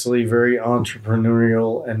obviously very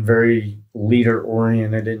entrepreneurial and very leader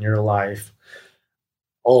oriented in your life.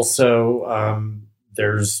 Also,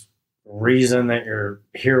 there's reason that you're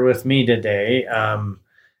here with me today.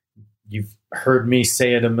 You've heard me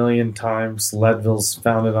say it a million times. Leadville's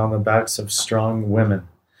founded on the backs of strong women.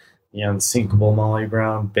 The unsinkable Molly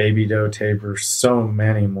Brown, Baby Doe Tabor, so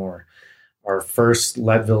many more. Our first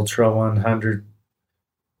Leadville Trail 100,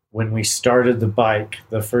 when we started the bike,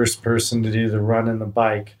 the first person to do the run and the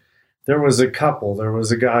bike There was a couple. There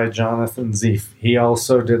was a guy, Jonathan Zeef. He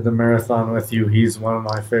also did the marathon with you. He's one of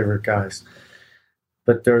my favorite guys.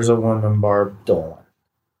 But there's a woman, Barb Dolan,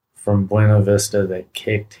 from Buena Vista that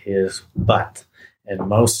kicked his butt and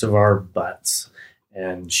most of our butts.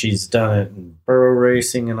 And she's done it in burro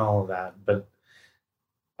racing and all of that. But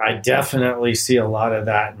I definitely see a lot of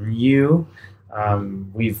that in you.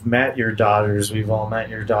 We've met your daughters. We've all met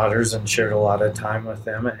your daughters and shared a lot of time with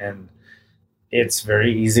them. And it's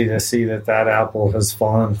very easy to see that apple has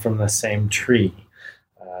fallen from the same tree.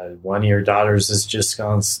 One of your daughters has just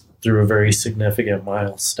gone through a very significant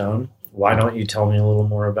milestone. Why don't you tell me a little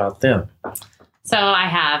more about them? So I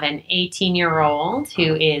have an 18-year-old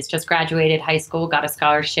who is just graduated high school, got a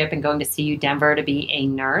scholarship, and going to CU Denver to be a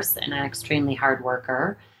nurse and an extremely hard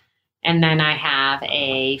worker. And then I have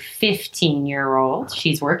a 15-year-old.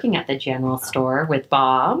 She's working at the general store with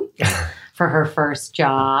Bob for her first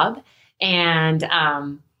job. And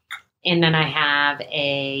then I have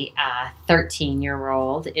a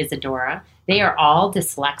 13-year-old, Isadora. They are all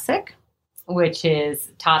dyslexic, which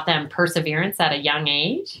is taught them perseverance at a young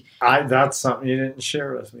age. That's something you didn't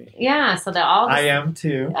share with me. Yeah, so they're all... I am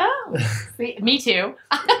too. Oh, me too.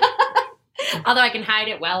 Although I can hide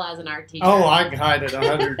it well as an art teacher. Oh, I can hide it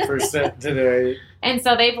 100% today. And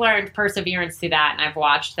so they've learned perseverance through that, and I've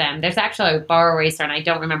watched them. There's actually a burro racer, and I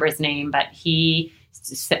don't remember his name, but he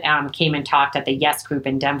came and talked at the Yes Group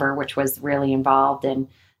in Denver, which was really involved in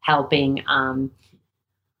helping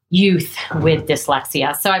youth with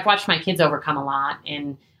dyslexia. So I've watched my kids overcome a lot.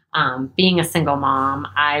 And being a single mom,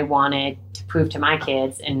 I wanted to prove to my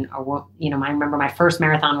kids, and I remember my first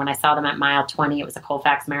marathon when I saw them at mile 20. It was a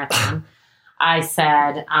Colfax marathon. I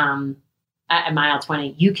said at mile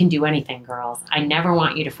 20, you can do anything, girls. I never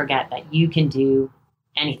want you to forget that you can do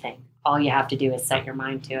anything. All you have to do is set your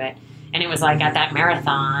mind to it. And it was like at that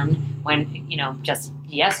marathon when, just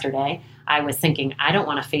yesterday, I was thinking, I don't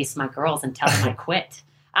want to face my girls and tell them I quit.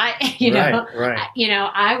 I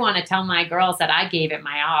want to tell my girls that I gave it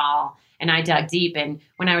my all and I dug deep. And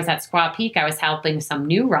when I was at Squaw Peak, I was helping some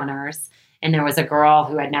new runners, and there was a girl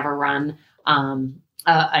who had never run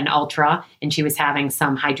an ultra, and she was having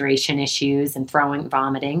some hydration issues and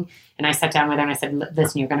vomiting. And I sat down with her and I said,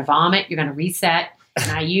 listen, you're going to vomit, you're going to reset. And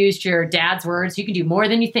I used your dad's words, you can do more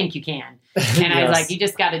than you think you can. And I was like, you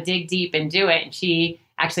just got to dig deep and do it. And she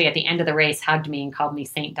actually at the end of the race hugged me and called me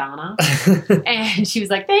Saint Donna. And she was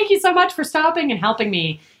like, thank you so much for stopping and helping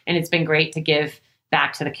me. And it's been great to give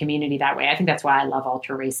back to the community that way. I think that's why I love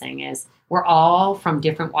ultra racing, is we're all from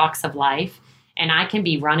different walks of life. And I can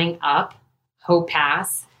be running up Hope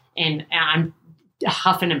Pass and I'm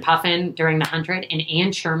huffing and puffing during the 100, and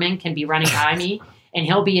Ann Sherman can be running by me and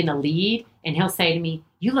he'll be in the lead and he'll say to me,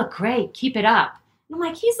 you look great, keep it up. And I'm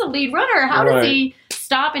like, he's the lead runner. How does he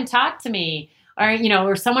stop and talk to me?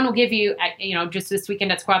 Or someone will give you, just this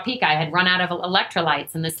weekend at Squaw Peak, I had run out of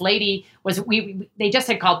electrolytes, and this lady they just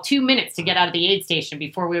had called 2 minutes to get out of the aid station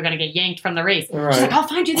before we were going to get yanked from the race. Right. She's like, I'll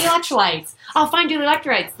find you the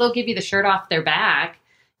electrolytes. They'll give you the shirt off their back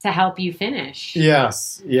to help you finish.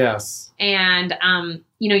 Yes. And,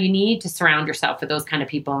 you need to surround yourself with those kind of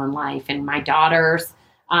people in life. And my daughters,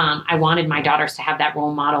 I wanted my daughters to have that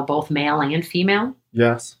role model, both male and female.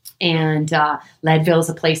 Yes. And Leadville is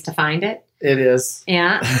a place to find it. It is.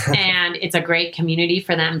 Yeah. And it's a great community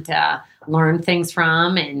for them to learn things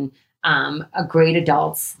from, and great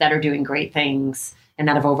adults that are doing great things and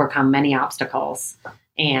that have overcome many obstacles.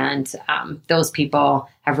 And those people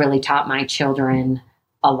have really taught my children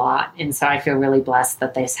a lot. And so I feel really blessed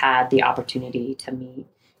that they've had the opportunity to meet,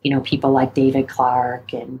 people like David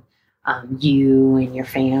Clark and you and your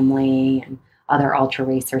family and other ultra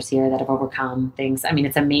racers here that have overcome things. I mean,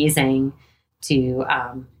 it's amazing to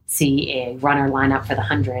see a runner line up for the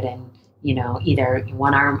 100 and, either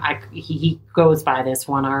one arm, he goes by this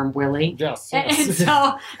one arm Willie. Yes. And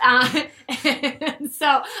so,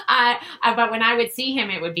 but when I would see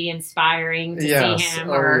him, it would be inspiring to see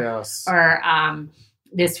him or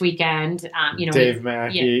this weekend, Dave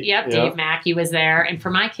Mackey. Dave Mackey was there. And for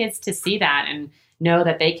my kids to see that and know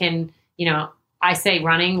that they can, I say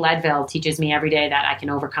running Leadville teaches me every day that I can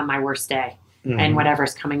overcome my worst day and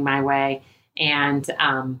whatever's coming my way. And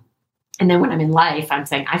then when I'm in life, I'm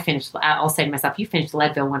saying, I'll say to myself, you finished the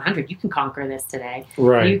Leadville 100. You can conquer this today.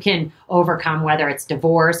 Right. You can overcome whether it's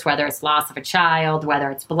divorce, whether it's loss of a child,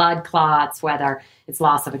 whether it's blood clots, whether it's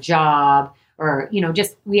loss of a job, or,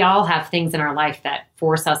 just we all have things in our life that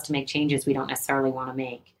force us to make changes we don't necessarily want to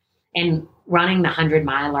make. And running the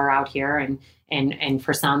 100-miler out here and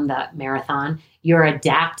for some, the marathon, you're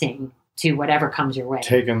adapting to whatever comes your way.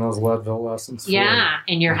 Taking those Leadville lessons. Yeah.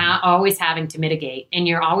 And you're always having to mitigate, and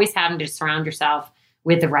you're always having to surround yourself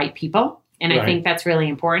with the right people. And I think that's really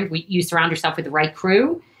important. You surround yourself with the right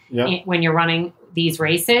crew when you're running these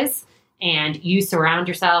races, and you surround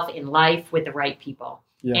yourself in life with the right people.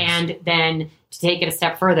 Yes. And then to take it a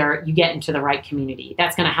step further, you get into the right community.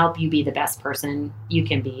 That's going to help you be the best person you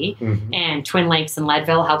can be. Mm-hmm. And Twin Lakes and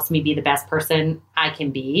Leadville helps me be the best person I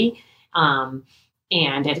can be. And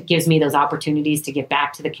it gives me those opportunities to give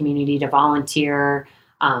back to the community, to volunteer,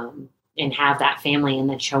 and have that family, and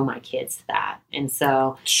then show my kids that. And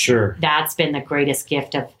so that's been the greatest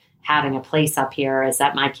gift of having a place up here, is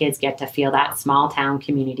that my kids get to feel that small town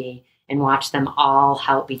community and watch them all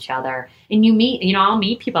help each other. And I'll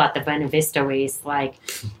meet people at the Buena Vista race. Like,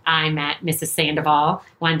 I met Mrs. Sandoval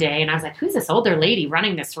one day, and I was like, who's this older lady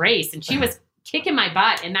running this race? And she was kicking my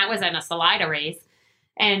butt, and that was in a Salida race.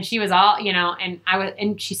 And she was all,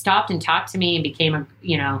 and she stopped and talked to me and became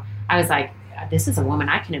I was like, this is a woman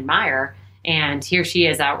I can admire. And here she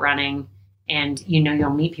is out running, and you'll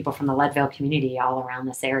meet people from the Leadville community all around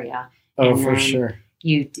this area. Oh, and for sure.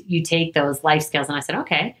 You take those life skills, and I said,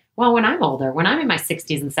 okay, well, when I'm older, when I'm in my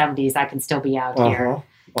 60s and 70s, I can still be out here.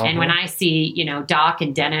 And when I see, Doc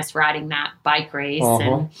and Dennis riding that bike race,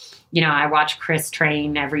 and, I watch Chris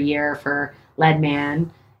train every year for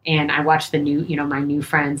Leadman, and I watch the new, my new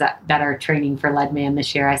friends that are training for Leadman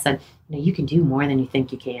this year. I said, you can do more than you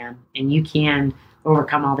think you can, and you can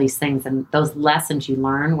overcome all these things. And those lessons you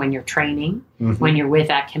learn when you're training, when you're with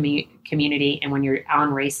that community, and when you're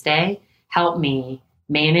on race day, help me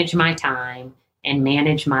manage my time and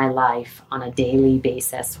manage my life on a daily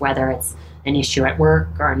basis, whether it's an issue at work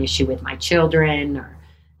or an issue with my children, or,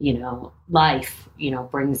 life,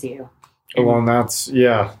 brings you. Well, and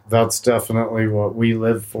that's definitely what we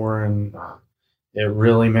live for. And it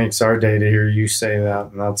really makes our day to hear you say that.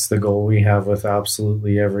 And that's the goal we have with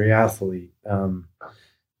absolutely every athlete.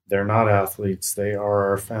 They're not athletes. They are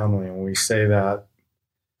our family. And we say that,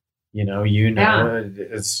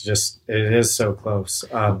 it's just, it is so close.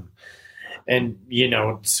 And,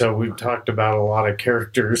 so we've talked about a lot of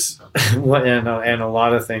characters and a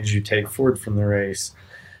lot of things you take forward from the race.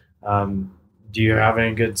 Do you have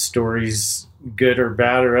any good stories, good or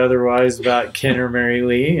bad or otherwise, about Ken or Mary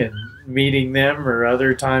Lee and meeting them, or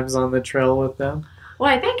other times on the trail with them? Well,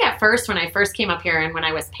 I think at first, when I first came up here and when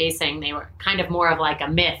I was pacing, they were kind of more of like a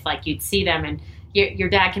myth. Like, you'd see them, and your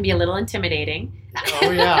dad can be a little intimidating.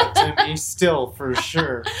 Oh, yeah, to me still, for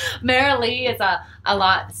sure. Mary Lee is a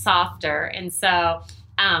lot softer. And so,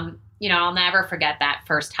 I'll never forget that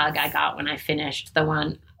first hug I got when I finished the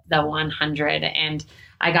 100. And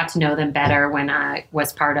I got to know them better when I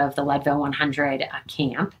was part of the Leadville 100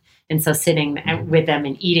 camp. And so sitting with them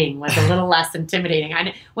and eating was a little less intimidating.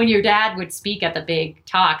 When your dad would speak at the big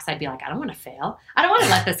talks, I'd be like, I don't want to fail. I don't want to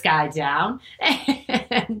let this guy down.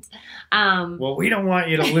 And, well, we don't want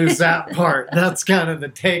you to lose that part. That's kind of the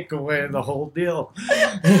takeaway of the whole deal.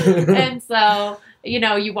 And so,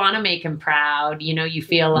 you want to make him proud. You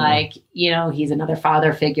feel like, he's another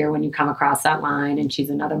father figure when you come across that line, and she's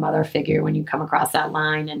another mother figure when you come across that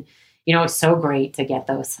line. And, it's so great to get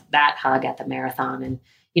that hug at the marathon, and,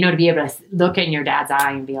 to be able to look in your dad's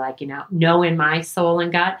eye and be like, know in my soul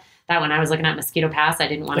and gut that when I was looking at Mosquito Pass, I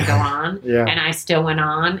didn't want to go on. And I still went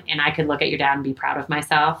on, and I could look at your dad and be proud of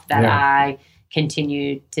myself that I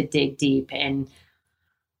continued to dig deep. And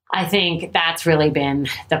I think that's really been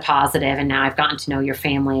the positive. And now I've gotten to know your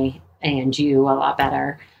family and you a lot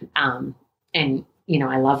better. And,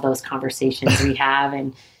 I love those conversations we have,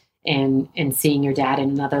 and seeing your dad in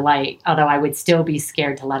another light, although I would still be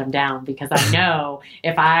scared to let him down, because I know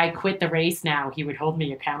if I quit the race now, he would hold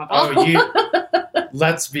me accountable.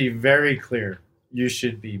 Let's be very clear. You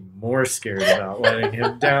should be more scared about letting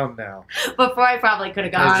him down now. Before, I probably could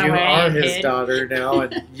have gone away. Because you are his daughter now,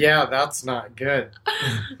 and that's not good.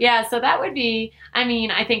 Yeah, so that would be,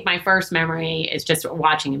 I think my first memory is just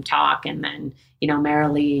watching him talk, and then, Mary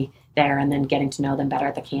Lee there, and then getting to know them better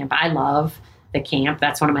at the camp. I love the camp.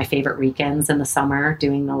 That's one of my favorite weekends in the summer,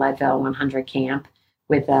 doing the Leadville 100 camp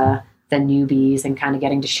with the newbies, and kind of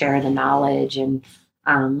getting to share the knowledge, and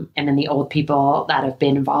then the old people that have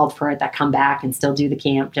been involved for it that come back and still do the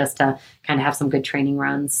camp, just to kind of have some good training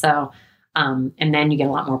runs. So, and then you get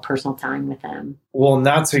a lot more personal time with them. Well, and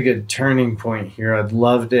that's a good turning point here. I'd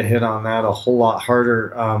love to hit on that a whole lot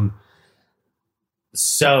harder.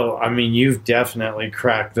 So, you've definitely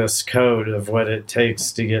cracked this code of what it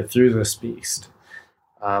takes to get through this beast.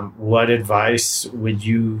 What advice would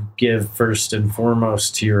you give first and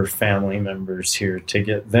foremost to your family members here to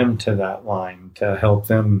get them to that line, to help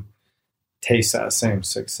them taste that same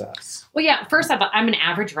success? Well, yeah, first off, I'm an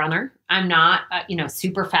average runner. I'm not,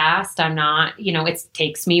 super fast. I'm not, it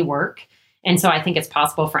takes me work. And so I think it's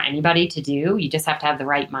possible for anybody to do. You just have to have the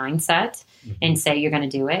right mindset and say you're going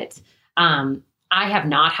to do it. I have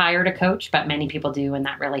not hired a coach, but many people do, and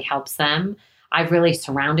that really helps them. I've really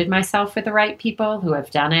surrounded myself with the right people who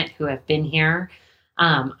have done it, who have been here.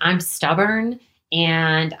 I'm stubborn,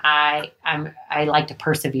 and I like to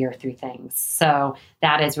persevere through things. So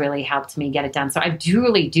that has really helped me get it done. So I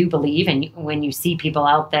really do believe, and when you see people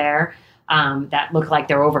out there that look like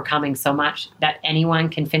they're overcoming so much, that anyone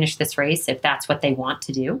can finish this race if that's what they want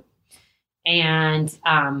to do. And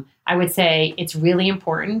I would say it's really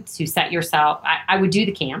important to set yourself. I would do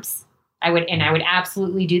the camps. I would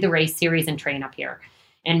absolutely do the race series and train up here.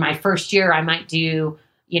 In my first year, I might do,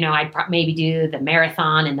 I'd maybe do the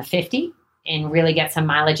marathon and the 50 and really get some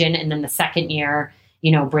mileage in. And then the second year,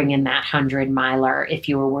 bring in that 100-miler if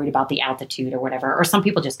you were worried about the altitude or whatever. Or some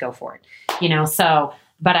people just go for it, So,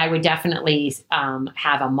 but I would definitely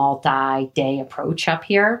have a multi-day approach up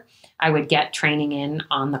here. I would get training in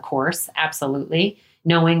on the course, absolutely.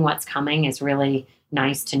 Knowing what's coming is really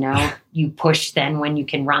nice to know. You push then when you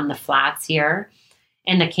can run the flats here.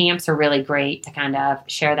 And the camps are really great to kind of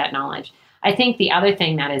share that knowledge. I think the other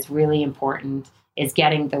thing that is really important is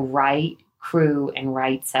getting the right crew and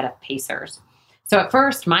right set of pacers. So at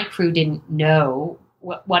first, my crew didn't know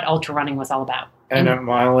what ultra running was all about. And at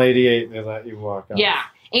mile 88, they let you walk up. Yeah.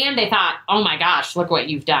 And they thought, oh my gosh, look what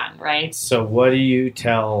you've done, right? So what do you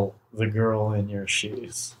tell the girl in your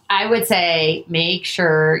shoes? I would say make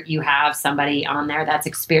sure you have somebody on there that's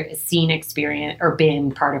seen experience or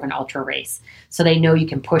been part of an ultra race. So they know you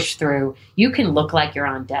can push through. You can look like you're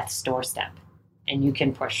on death's doorstep and you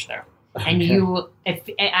can push through. Okay. And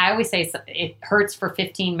I always say it hurts for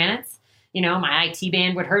 15 minutes. My IT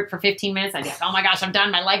band would hurt for 15 minutes. I'd be like, oh my gosh, I'm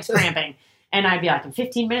done. My leg's cramping. And I'd be like, in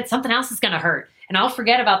 15 minutes, something else is going to hurt. And I'll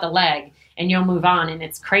forget about the leg and you'll move on. And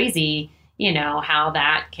it's crazy, how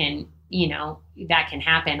that can, that can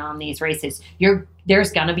happen on these races.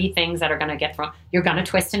 There's going to be things that are going to get thrown. You're going to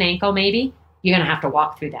twist an ankle, maybe. You're going to have to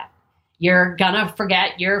walk through that. You're going to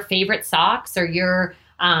forget your favorite socks or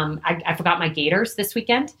I forgot my gaiters this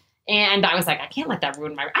weekend. And I was like, I can't let that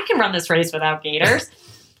ruin I can run this race without gaiters.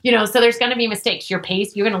 So there's going to be mistakes. Your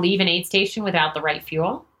pace, you're going to leave an aid station without the right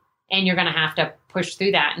fuel. And you're going to have to push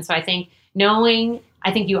through that. And so I think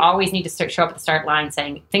you always need to show up at the start line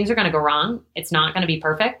saying things are going to go wrong. It's not going to be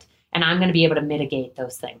perfect. And I'm going to be able to mitigate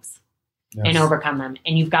those things and overcome them.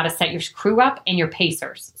 And you've got to set your crew up and your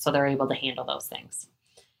pacers so they're able to handle those things.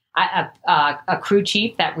 A crew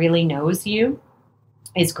chief that really knows you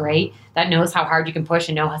is great. That knows how hard you can push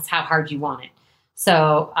and knows how hard you want it.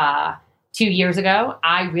 So 2 years ago,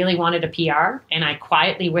 I really wanted a PR, and I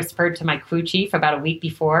quietly whispered to my crew chief about a week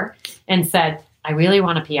before and said, I really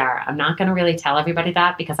want a PR. I'm not going to really tell everybody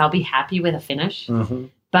that because I'll be happy with a finish,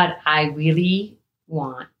 but I really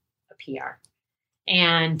want a PR.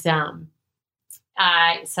 And so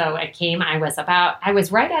I came, I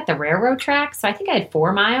was right at the railroad track. So I think I had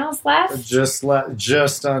 4 miles left. Just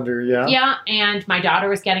under, yeah. Yeah. And my daughter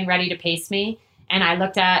was getting ready to pace me. And I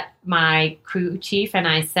looked at my crew chief and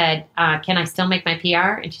I said, can I still make my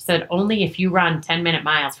PR? And she said, only if you run 10-minute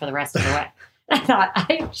miles for the rest of the way. I thought,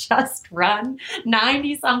 I just run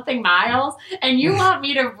 90-something miles and you want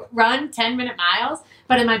me to run 10-minute miles?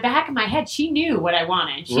 But in my back of my head, she knew what I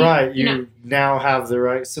wanted. Right. You now have the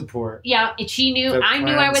right support. Yeah. She knew, I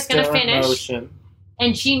knew I was going to finish.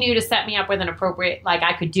 And she knew to set me up with an appropriate,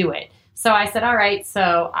 I could do it. So I said, all right.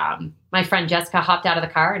 So my friend Jessica hopped out of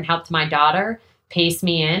the car and helped my daughter pace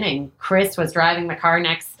me in, and Chris was driving the car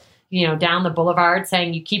next, down the boulevard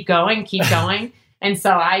saying, you keep going. And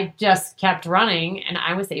so I just kept running and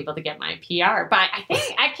I was able to get my PR, but I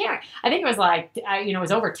think it was it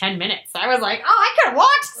was over 10 minutes. I was like, oh, I could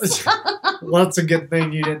walk. Well, it's a good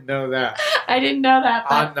thing you didn't know that. I didn't know that.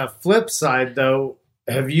 But on the flip side though,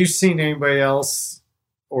 have you seen anybody else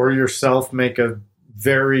or yourself make a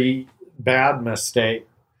very bad mistake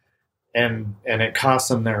and it cost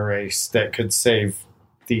them their race that could save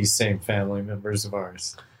these same family members of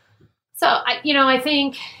ours? So, I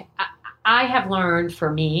think I have learned,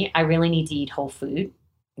 for me, I really need to eat whole food.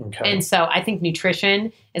 Okay. And so I think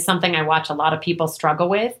nutrition is something I watch a lot of people struggle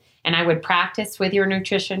with, and I would practice with your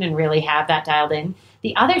nutrition and really have that dialed in.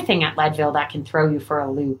 The other thing at Leadville that can throw you for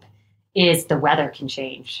a loop is the weather can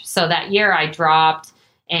change. So that year I dropped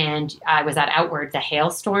and I was at Outward. The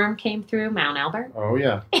hailstorm came through Mount Albert. Oh,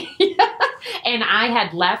 yeah. And I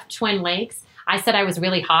had left Twin Lakes. I said I was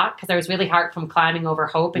really hot because I was really hot from climbing over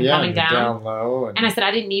Hope and coming down low. And I said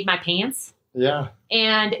I didn't need my pants. Yeah.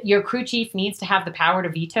 And your crew chief needs to have the power to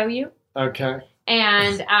veto you. Okay.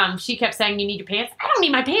 And she kept saying, you need your pants. I don't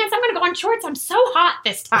need my pants. I'm going to go on shorts. I'm so hot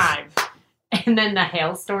this time. and then the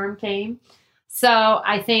hailstorm came. So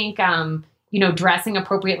I think, dressing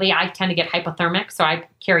appropriately, I tend to get hypothermic. So I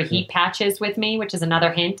carry heat patches with me, which is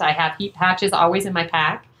another hint. I have heat patches always in my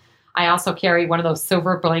pack. I also carry one of those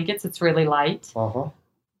silver blankets. It's really light. Uh-huh.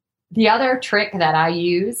 The other trick that I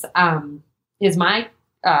use is my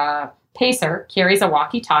pacer carries a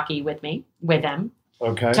walkie-talkie with them.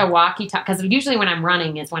 Okay. To walkie-talkie, because usually when I'm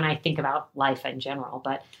running is when I think about life in general.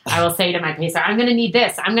 But I will say to my pacer, I'm going to need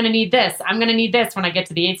this. I'm going to need this. I'm going to need this when I get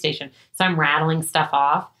to the aid station. So I'm rattling stuff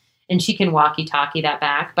off, and she can walkie-talkie that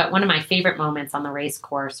back. But one of my favorite moments on the race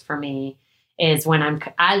course for me is when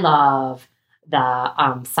I love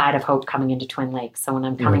the Side of Hope coming into Twin Lakes. So when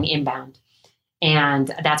I'm coming inbound,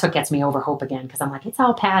 and that's what gets me over Hope again, because I'm like, it's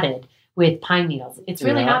all padded with pine needles. It's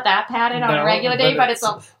really not that padded on a regular day, but it's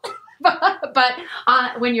all... but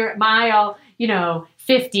when you're at mile,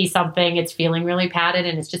 50 something, it's feeling really padded,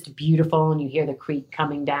 and it's just beautiful. And you hear the creek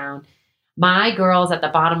coming down. My girls at the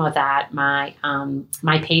bottom of that, my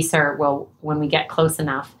pacer will, when we get close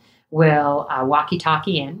enough, will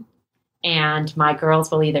walkie-talkie in, and my girls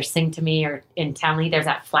will either sing to me and tell me there's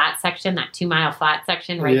that flat section, that 2 mile flat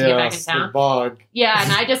section right to get back in town. The bog. Yeah,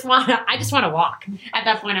 and I just want to walk. At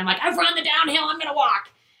that point, I'm like, I've run the downhill, I'm gonna walk.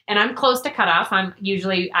 And I'm close to cutoff. I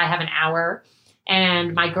have an hour,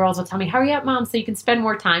 and my girls will tell me, hurry up, Mom, so you can spend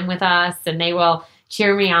more time with us. And they will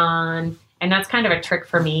cheer me on. And that's kind of a trick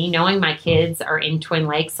for me, knowing my kids are in Twin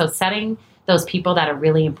Lakes. So setting those people that are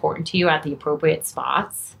really important to you at the appropriate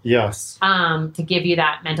spots. Yes. To give you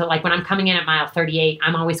that mental, like when I'm coming in at mile 38,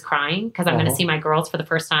 I'm always crying because I'm going to see my girls for the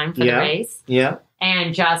first time for the race. Yeah.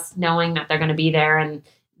 And just knowing that they're going to be there and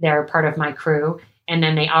they're part of my crew. And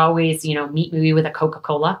then they always, meet me with a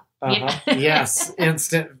Coca-Cola. Uh-huh. Yes.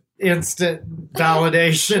 Instant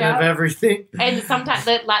validation of everything. And sometimes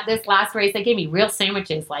this last race, they gave me real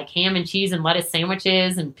sandwiches, like ham and cheese and lettuce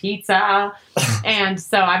sandwiches and pizza. And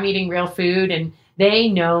so I'm eating real food, and they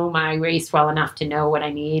know my race well enough to know what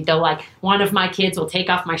I need. They'll one of my kids will take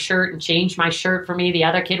off my shirt and change my shirt for me. The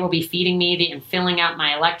other kid will be feeding me and filling out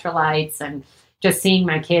my electrolytes, and just seeing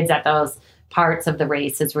my kids at those parts of the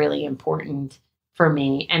race is really important for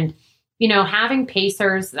me. And, having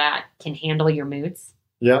pacers that can handle your moods.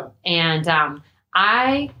 Yep. And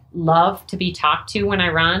I love to be talked to when I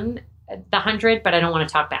run the 100, but I don't want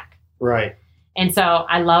to talk back. Right. And so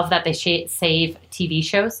I love that they save TV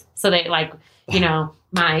shows. So they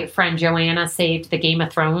my friend Joanna saved the Game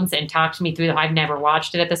of Thrones and talked me through I've never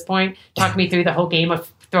watched it at this point, talked me through the whole Game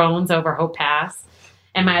of Thrones over Hope Pass.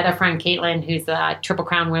 And my other friend Caitlin, who's a Triple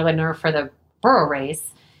Crown winner for the Borough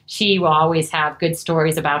race, she will always have good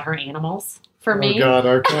stories about her animals for me. Oh, God,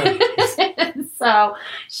 okay. So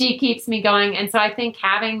she keeps me going. And so I think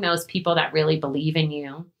having those people that really believe in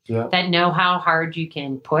you, that know how hard you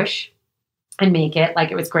can push and make it.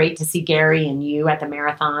 Like, it was great to see Gary and you at the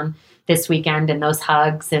marathon this weekend, and those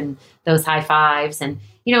hugs and those high fives. And,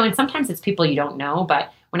 and sometimes it's people you don't know.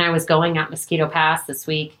 But when I was going up Mosquito Pass this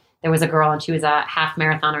week, there was a girl, and she was a half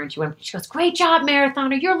marathoner, and she goes, great job,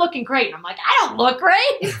 marathoner. You're looking great. And I'm like, I don't look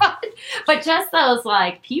great. But just those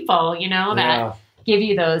people, that give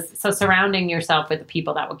you those. So surrounding yourself with the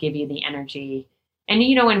people that will give you the energy. And,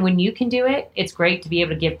 and when you can do it, it's great to be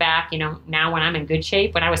able to give back. Now when I'm in good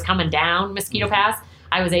shape, when I was coming down Mosquito Pass,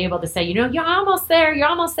 I was able to say, you're almost there. You're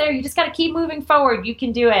almost there. You just got to keep moving forward. You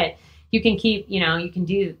can do it. You can keep, you can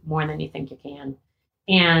do more than you think you can.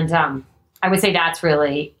 And, I would say that's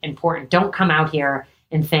really important. Don't come out here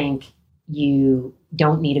and think you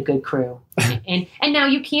don't need a good crew. and now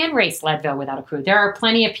you can race Leadville without a crew. There are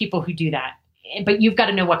plenty of people who do that, but you've got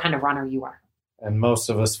to know what kind of runner you are. And most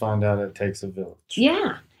of us find out it takes a village.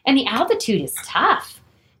 Yeah. And the altitude is tough.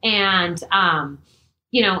 And,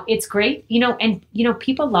 it's great, and,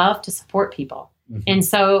 people love to support people. Mm-hmm. And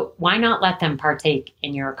so why not let them partake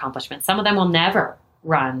in your accomplishment? Some of them will never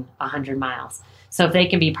run 100 miles. So if they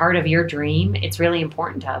can be part of your dream, it's really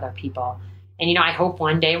important to other people. And, I hope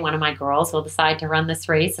one day one of my girls will decide to run this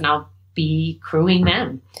race, and I'll be crewing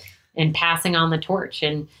them and passing on the torch.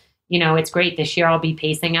 And, it's great. This year I'll be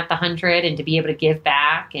pacing at the 100, and to be able to give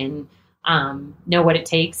back and know what it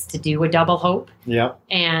takes to do a double Hope. Yep.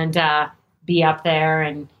 And be up there.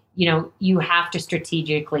 And, you have to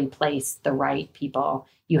strategically place the right people.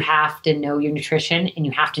 You have to know your nutrition, and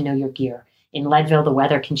you have to know your gear. In Leadville, the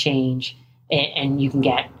weather can change, and you can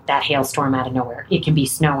get that hailstorm out of nowhere. It can be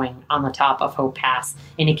snowing on the top of Hope Pass,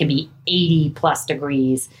 and it can be 80 plus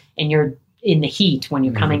degrees, and you're in the heat when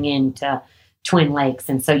you're coming into Twin Lakes.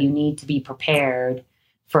 And so you need to be prepared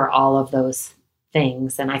for all of those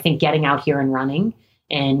things. And I think getting out here and running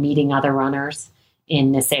and meeting other runners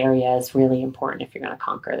in this area is really important if you're going to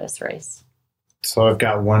conquer this race. So I've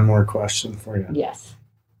got one more question for you. Yes.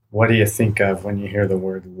 What do you think of when you hear the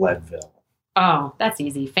word Leadville? Oh, that's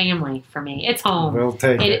easy. Family for me. It's home. We'll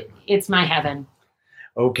take it. It's my heaven.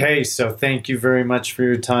 Okay, so thank you very much for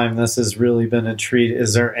your time. This has really been a treat.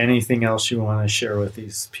 Is there anything else you want to share with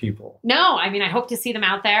these people? No, I mean, I hope to see them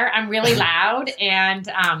out there. I'm really loud,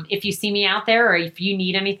 and if you see me out there or if you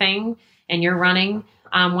need anything and you're running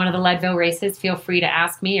one of the Leadville races, feel free to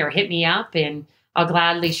ask me or hit me up, and I'll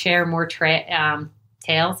gladly share more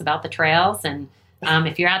tales about the trails. And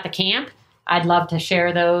if you're at the camp, I'd love to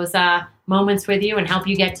share those moments with you and help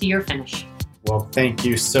you get to your finish. Well, thank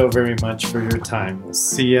you so very much for your time. We'll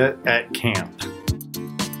see you at camp.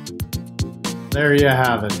 There you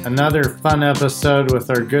have it. Another fun episode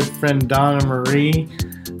with our good friend Donna Marie.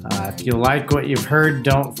 If you like what you've heard,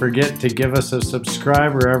 don't forget to give us a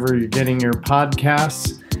subscribe wherever you're getting your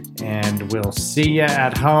podcasts. And we'll see you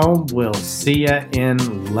at home. We'll see you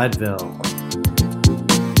in Leadville.